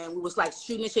 Waukegan. We was like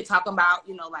shooting shit, talking about,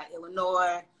 you know, like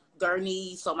Illinois,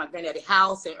 Gurney, so my granddaddy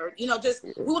house, and you know, just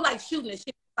we were like shooting this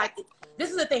shit. Like,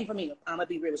 this is the thing for me. I'm gonna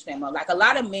be real with you, man. Like a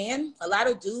lot of men, a lot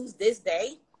of dudes this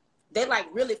day, they're like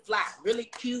really fly, really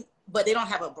cute, but they don't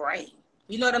have a brain.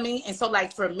 You know what I mean? And so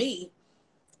like for me,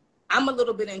 I'm a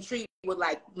little bit intrigued with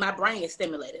like my brain is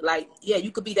stimulated. Like, yeah,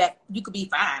 you could be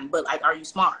fine, but like, are you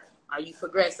smart? Are you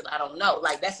progressive? I don't know.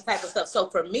 Like, that's the type of stuff. So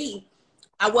for me,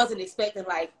 I wasn't expecting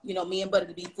like, you know, me and Buddy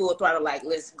to be full throttle. Like,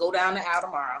 let's go down the aisle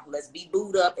tomorrow. Let's be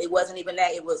booed up. It wasn't even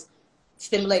that. It was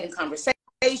stimulating conversation.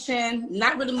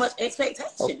 Not really much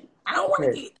expectation. I don't want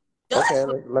to get judged. Okay,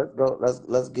 let's go.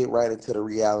 Let's get right into the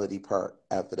reality part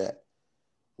after that.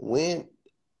 When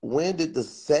did the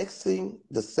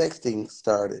sexting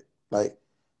started? Like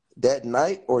that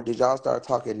night, or did y'all start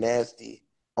talking nasty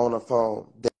on the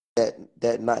phone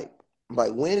that night?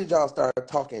 Like, when did y'all start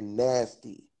talking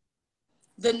nasty?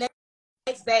 The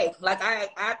next day. Like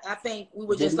I think we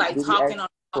were just like talking on.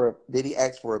 Did he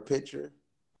ask for a picture?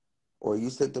 Or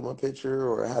you sent them a picture,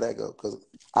 or how'd that go? Because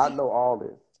I know all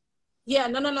this. Yeah,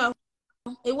 no.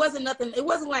 It wasn't nothing. It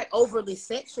wasn't like overly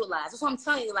sexualized. That's what I'm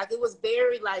telling you. Like, it was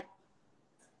very like,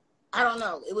 I don't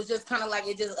know. It was just kind of like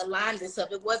it just aligned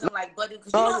itself. It wasn't like Buddy.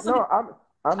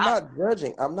 I'm not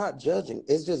judging. I'm not judging.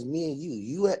 It's just me and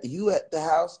you. You at the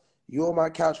house. You on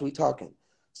my couch. We talking.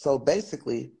 So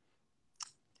basically,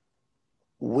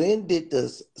 when did the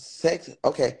sex?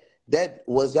 Okay, that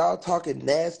was y'all talking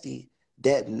nasty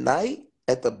that night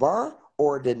at the bar,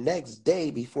 or the next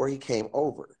day before he came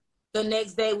over? The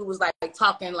next day we was like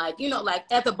talking, like, you know, like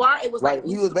at the bar it was like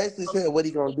he was basically saying what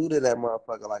he gonna do to that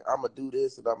motherfucker. Like, I'm gonna do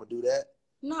this and I'm gonna do that.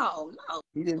 No.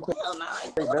 He didn't say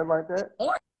nothing like that.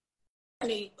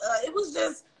 It was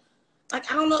just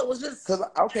like, I don't know. It was just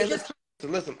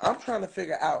listen. I'm trying to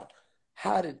figure out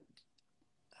how did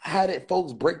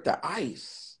folks break the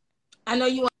ice. I know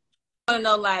you want to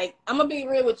know. Like, I'm gonna be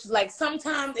real with you. Like,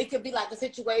 sometimes it could be like a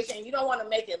situation you don't want to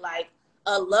make it like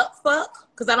a luck fuck,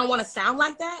 because I don't want to sound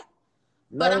like that.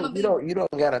 No, but you don't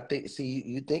gotta think. See,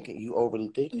 you thinking, you overly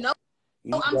thinking. No,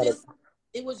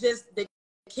 it was just the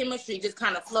chemistry just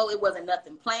kind of flow. It wasn't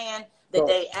nothing planned. The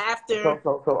day after.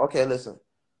 So okay, listen.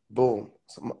 Boom.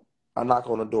 I knock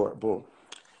on the door. Boom.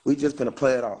 We just gonna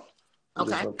play it off. Okay.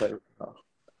 Just gonna play it off.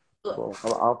 Boom.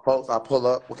 Folks, I pull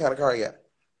up. What kind of car you got?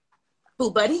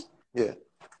 Who, Buddy? Yeah.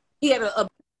 He had a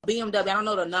BMW. I don't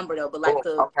know the number though, but like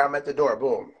okay, I'm at the door.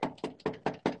 Boom.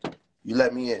 You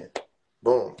let me in.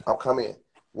 Boom. I'm coming in.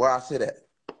 Where I sit at?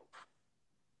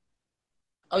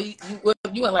 Oh, you went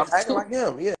like I'm acting like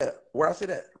him. Yeah. Where I sit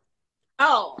at?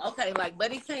 Oh, okay. Like,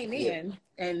 Buddy came in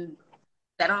and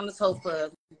sat on the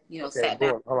sofa, you know, sat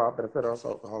down. Hold on. I'm going to sit on the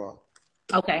sofa. Hold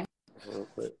on. Okay. Real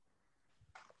quick.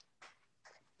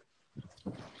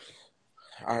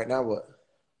 All right, now what?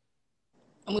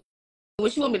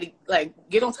 What you want me to, like,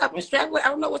 get on top and strap with? I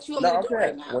don't know what you want me to do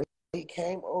right now. When he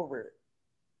came over,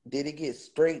 did it get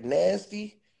straight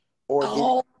nasty?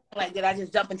 Or did I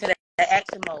just jump into that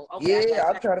action mode? Okay, yeah,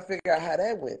 I'm trying to figure out how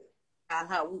that went.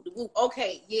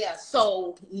 Okay, yeah.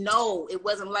 So no, it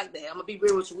wasn't like that. I'm gonna be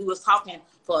real with you. We was talking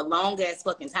for a long ass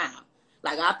fucking time.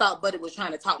 Like, I thought Buddy was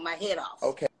trying to talk my head off.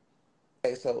 Okay,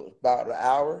 so about an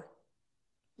hour?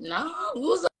 No, we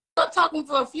was talking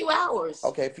for a few hours.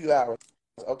 Okay, a few hours.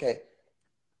 Okay,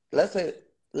 let's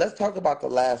talk about the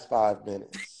last 5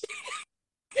 minutes.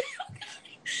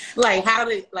 Like, how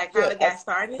the guy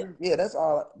started? Yeah, that's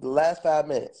all. The last 5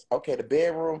 minutes. Okay, the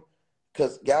bedroom,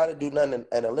 because y'all didn't do nothing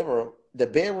in the living room. The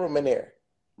bedroom in there,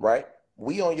 right?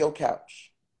 We on your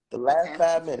couch. The last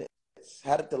 5 minutes.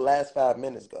 How did the last 5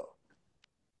 minutes go?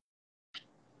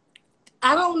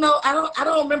 I don't know. I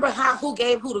don't remember who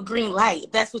gave who the green light.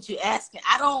 If that's what you're asking.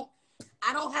 I don't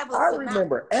have a. I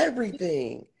remember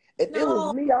everything. If it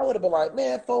was me, I would have been like,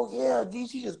 man, folks, yeah,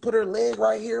 she just put her leg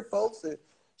right here, folks, and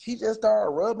she just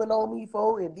started rubbing on me,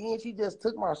 folks, and then she just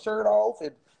took my shirt off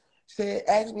and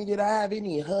asked me, did I have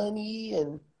any honey?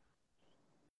 And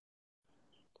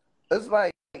it's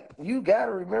like, you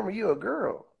gotta remember you're a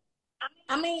girl.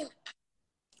 I mean,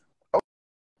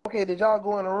 okay, did y'all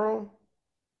go in the room?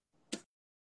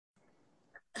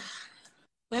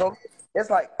 So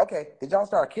it's like, okay, did y'all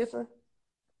start kissing?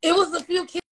 It was a few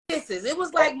kisses. It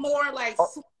was like more like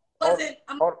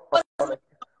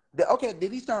okay,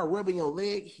 did he start rubbing your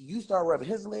leg? You start rubbing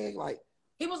his leg? Like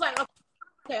he was like,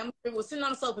 okay, we were sitting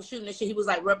on the sofa shooting this shit. He was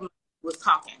like rubbing, was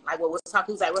talking. Like what was talking?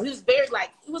 He was like, well, he was very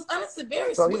like, he was honestly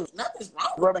very sweet. Nothing's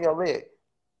wrong with rubbing your leg.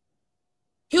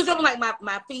 He was rubbing like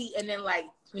my feet and then like,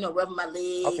 rubbing my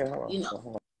leg. Okay, hold on.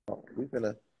 Hold on. We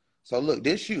finna. So look,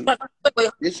 this shoe.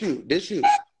 This shoe.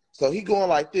 So he going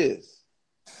like this.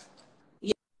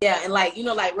 Yeah, and like,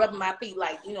 like rubbing my feet,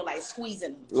 like, like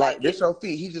squeezing them. Like this your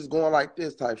feet. He just going like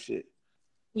this type shit.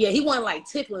 Yeah, he wasn't like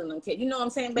tickling them. You know what I'm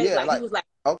saying, baby? Yeah, like he was like.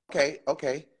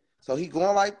 Okay. So he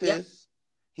going like this. Yep.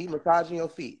 He massaging your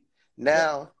feet.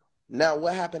 Now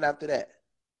what happened after that?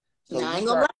 So I ain't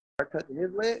gonna lie. Touching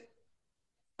his leg?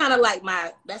 Kind of like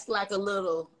that's like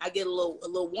I get a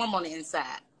little warm on the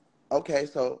inside. Okay,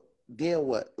 so then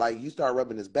what? Like you start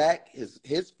rubbing his back, his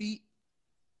feet?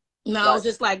 No, it's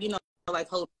just like, like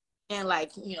holding and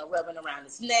like, rubbing around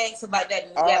his neck, stuff like that.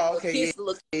 And okay,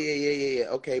 yeah.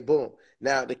 Okay, boom.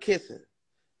 Now the kissing.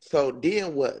 So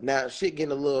then what? Now shit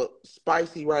getting a little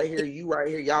spicy right here. You right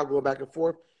here. Y'all going back and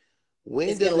forth. When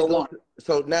does it go?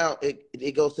 So now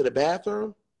it goes to the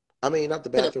bathroom. I mean, not the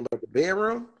bathroom, but the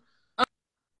bedroom.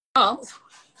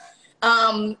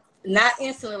 Not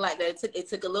instantly like that. It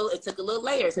took a little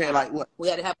layers. Okay, like what? We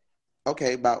had to have.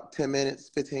 Okay, about 10 minutes,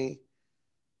 15.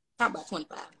 Probably about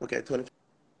 25. Okay,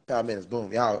 25 minutes.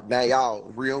 Boom. Y'all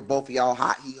real. Both of y'all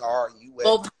hot. He hard. You wet.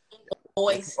 Both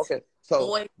boys. Okay,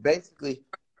 so basically,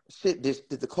 shit. Did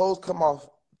the clothes come off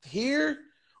here,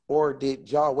 or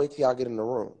did y'all wait till y'all get in the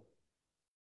room?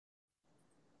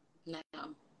 Now,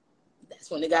 that's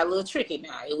when it got a little tricky.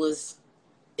 Now it was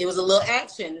a little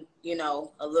action.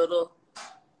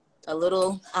 A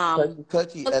little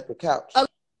touchy at the couch. A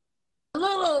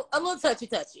little touchy.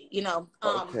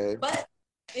 Okay. But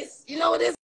it's it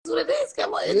is what it is.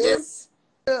 Come on,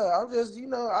 I'm just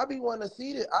I be wanting to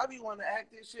see it. I be wanting to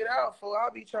act this shit out for. I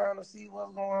be trying to see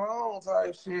what's going on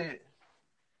type shit.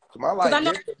 My life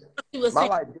different. My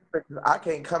life different. I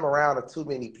can't come around to too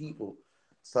many people,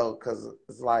 so because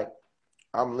it's like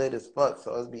I'm lit as fuck,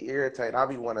 so it's be irritating. I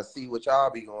be want to see what y'all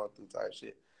be going through type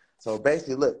shit. So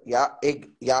basically, look,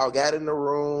 y'all got in the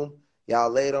room,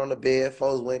 y'all laid on the bed,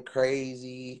 folks went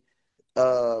crazy.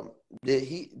 Did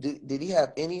he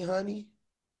have any honey?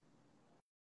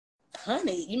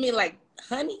 Honey? You mean like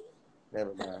honey?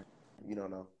 Never mind. You don't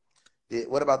know.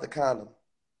 What about the condom?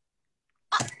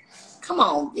 Come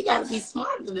on, you gotta be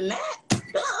smarter than that.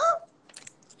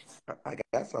 I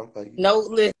got something for you. No,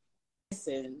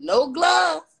 listen, no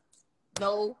glove,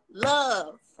 no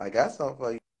love. I got something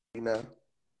for you,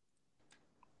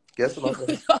 Guess what I'm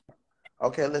saying?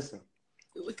 Okay, listen.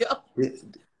 Here we go.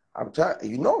 I'm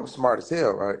trying. I'm smart as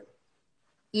hell, right?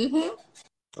 Mm-hmm.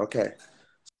 Okay.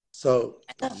 So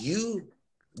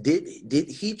did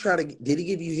he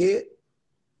give you head?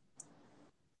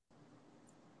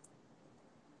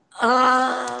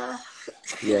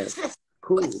 Yes.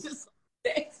 Cool. We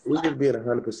just being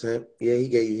 100%. Yeah, he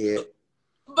gave you head.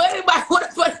 But anybody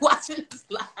watching this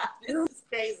live, this is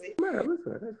crazy. Man,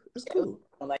 listen, it's cool.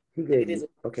 He gave you.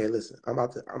 Okay, listen. I'm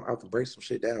out to break some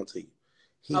shit down to you.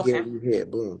 He gave you head.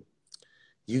 Boom.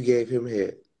 You gave him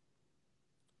head.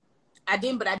 I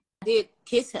didn't, but I did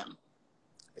kiss him.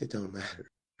 It don't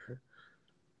matter.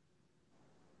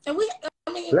 And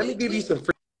let me give you some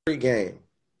free game.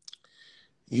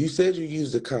 You said you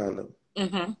used a condom.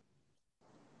 Mm-hmm.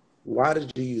 Why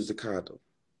did you use a condom?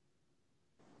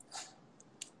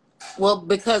 Well,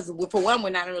 because for one,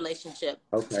 we're not in a relationship.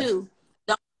 Okay. Two,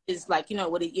 is like,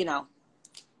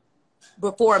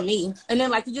 before me. And then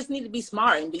like, you just need to be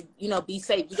smart and be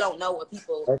safe. You don't know what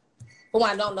people, for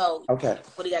one, don't know. Okay.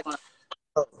 What do you got going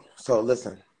on? So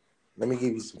listen, let me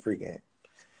give you some free game.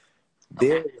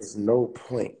 There is no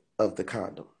point of the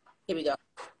condom. Here we go.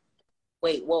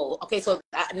 Wait, whoa. Okay, so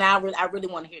now I really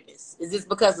want to hear this. Is this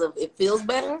because of it feels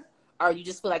better, or you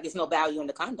just feel like there's no value in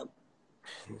the condom?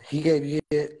 He gave you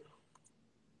head.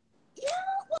 Yeah.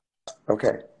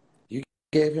 Okay. You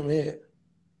gave him head.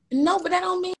 No, but that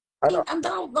don't mean I know. I'm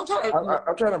done. Don't try to.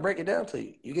 I'm trying to break it down to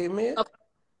you. You gave me it? Okay,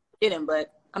 didn't,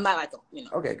 but I'm not like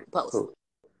a, Okay, post. cool.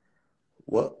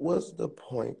 What was the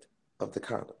point of the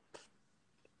condom?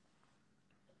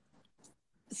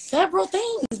 Several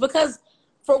things, because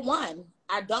for one,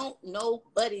 I don't know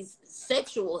Buddy's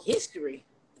sexual history.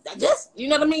 I just, you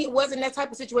know what I mean? It wasn't that type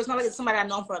of situation. Not like it's somebody I've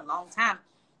known for a long time.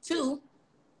 Two,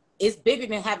 it's bigger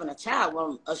than having a child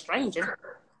from a stranger.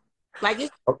 Like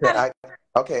it's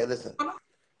okay. Listen,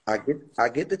 I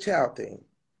get the child thing.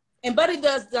 And Buddy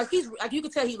does, like, he's like, you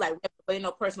can tell he like, but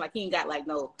no person, like he ain't got like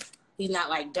no, he's not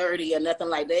like dirty or nothing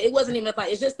like that. It wasn't even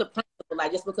like, it's just the principle,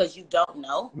 like just because you don't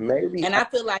know. Maybe. And I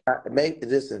feel like maybe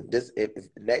listen, if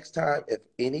next time if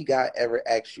any guy ever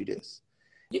asks you this,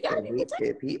 you gotta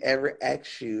if he ever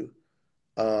asks you,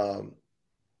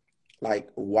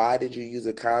 like, why did you use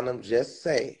a condom? Just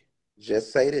say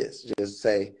this. Just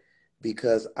say,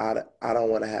 because I don't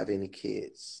want to have any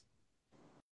kids.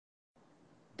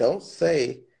 Don't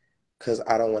say, because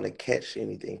I don't want to catch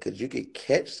anything. Because you could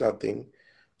catch something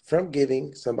from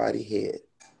giving somebody head.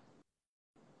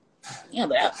 Yeah,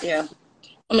 but I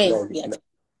mean,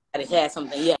 I had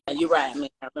something. Yeah, you're right. I mean,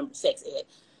 I remember sex ed,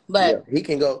 but he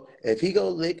can go, if he go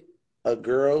lick a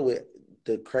girl with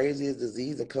the craziest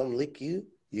disease and come lick you,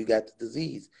 you got the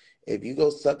disease. If you go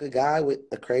suck a guy with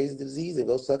a crazy disease and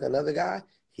go suck another guy,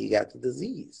 he got the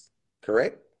disease.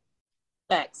 Correct?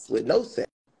 Facts. With no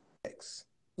sex.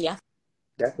 Yeah.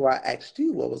 That's why I asked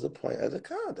you what was the point of the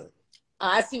condom.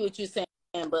 I see what you're saying,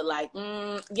 but like,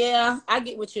 yeah, I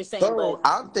get what you're saying. So but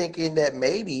I'm thinking that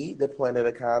maybe the point of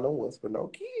the condom was for no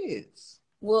kids.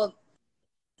 Well,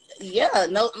 yeah,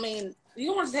 no, I mean, you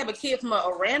don't want to have a kid from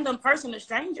a random person, a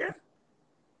stranger.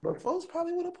 But folks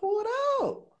probably would have pulled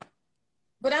out.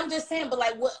 But I'm just saying, but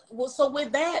like, so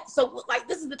with that, so like,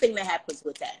 this is the thing that happens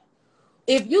with that.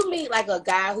 If you meet like a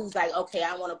guy who's like, okay,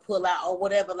 I want to pull out or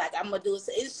whatever, like I'm gonna do it.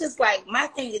 It's just like my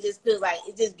thing. It just feels like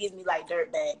it just gives me like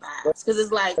dirtbag vibes because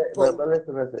it's like. But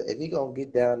listen. If he gonna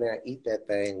get down there and eat that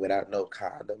thing without no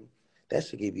condom, that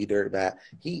should give you dirt vibe.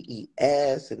 He eat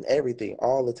ass and everything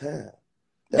all the time.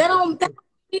 That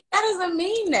doesn't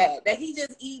mean that he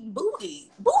just eat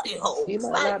booty holes. He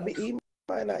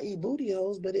might not eat booty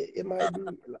holes, but it might be.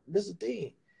 This is the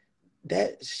thing.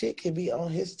 That shit can be on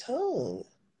his tongue.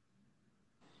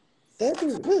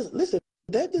 Listen,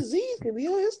 that disease can be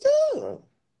on his tongue.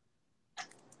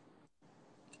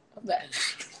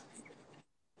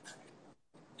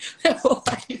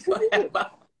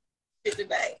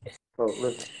 So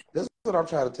listen, this is what I'm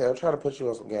trying to tell. I'm trying to put you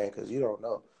on some game because you don't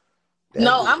know.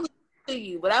 I'm to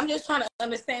you, but I'm just trying to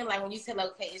understand. Like when you say, like,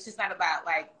 okay, it's just not about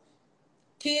like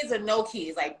kids or no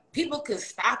kids. Like people can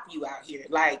stop you out here.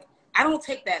 Like I don't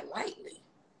take that lightly.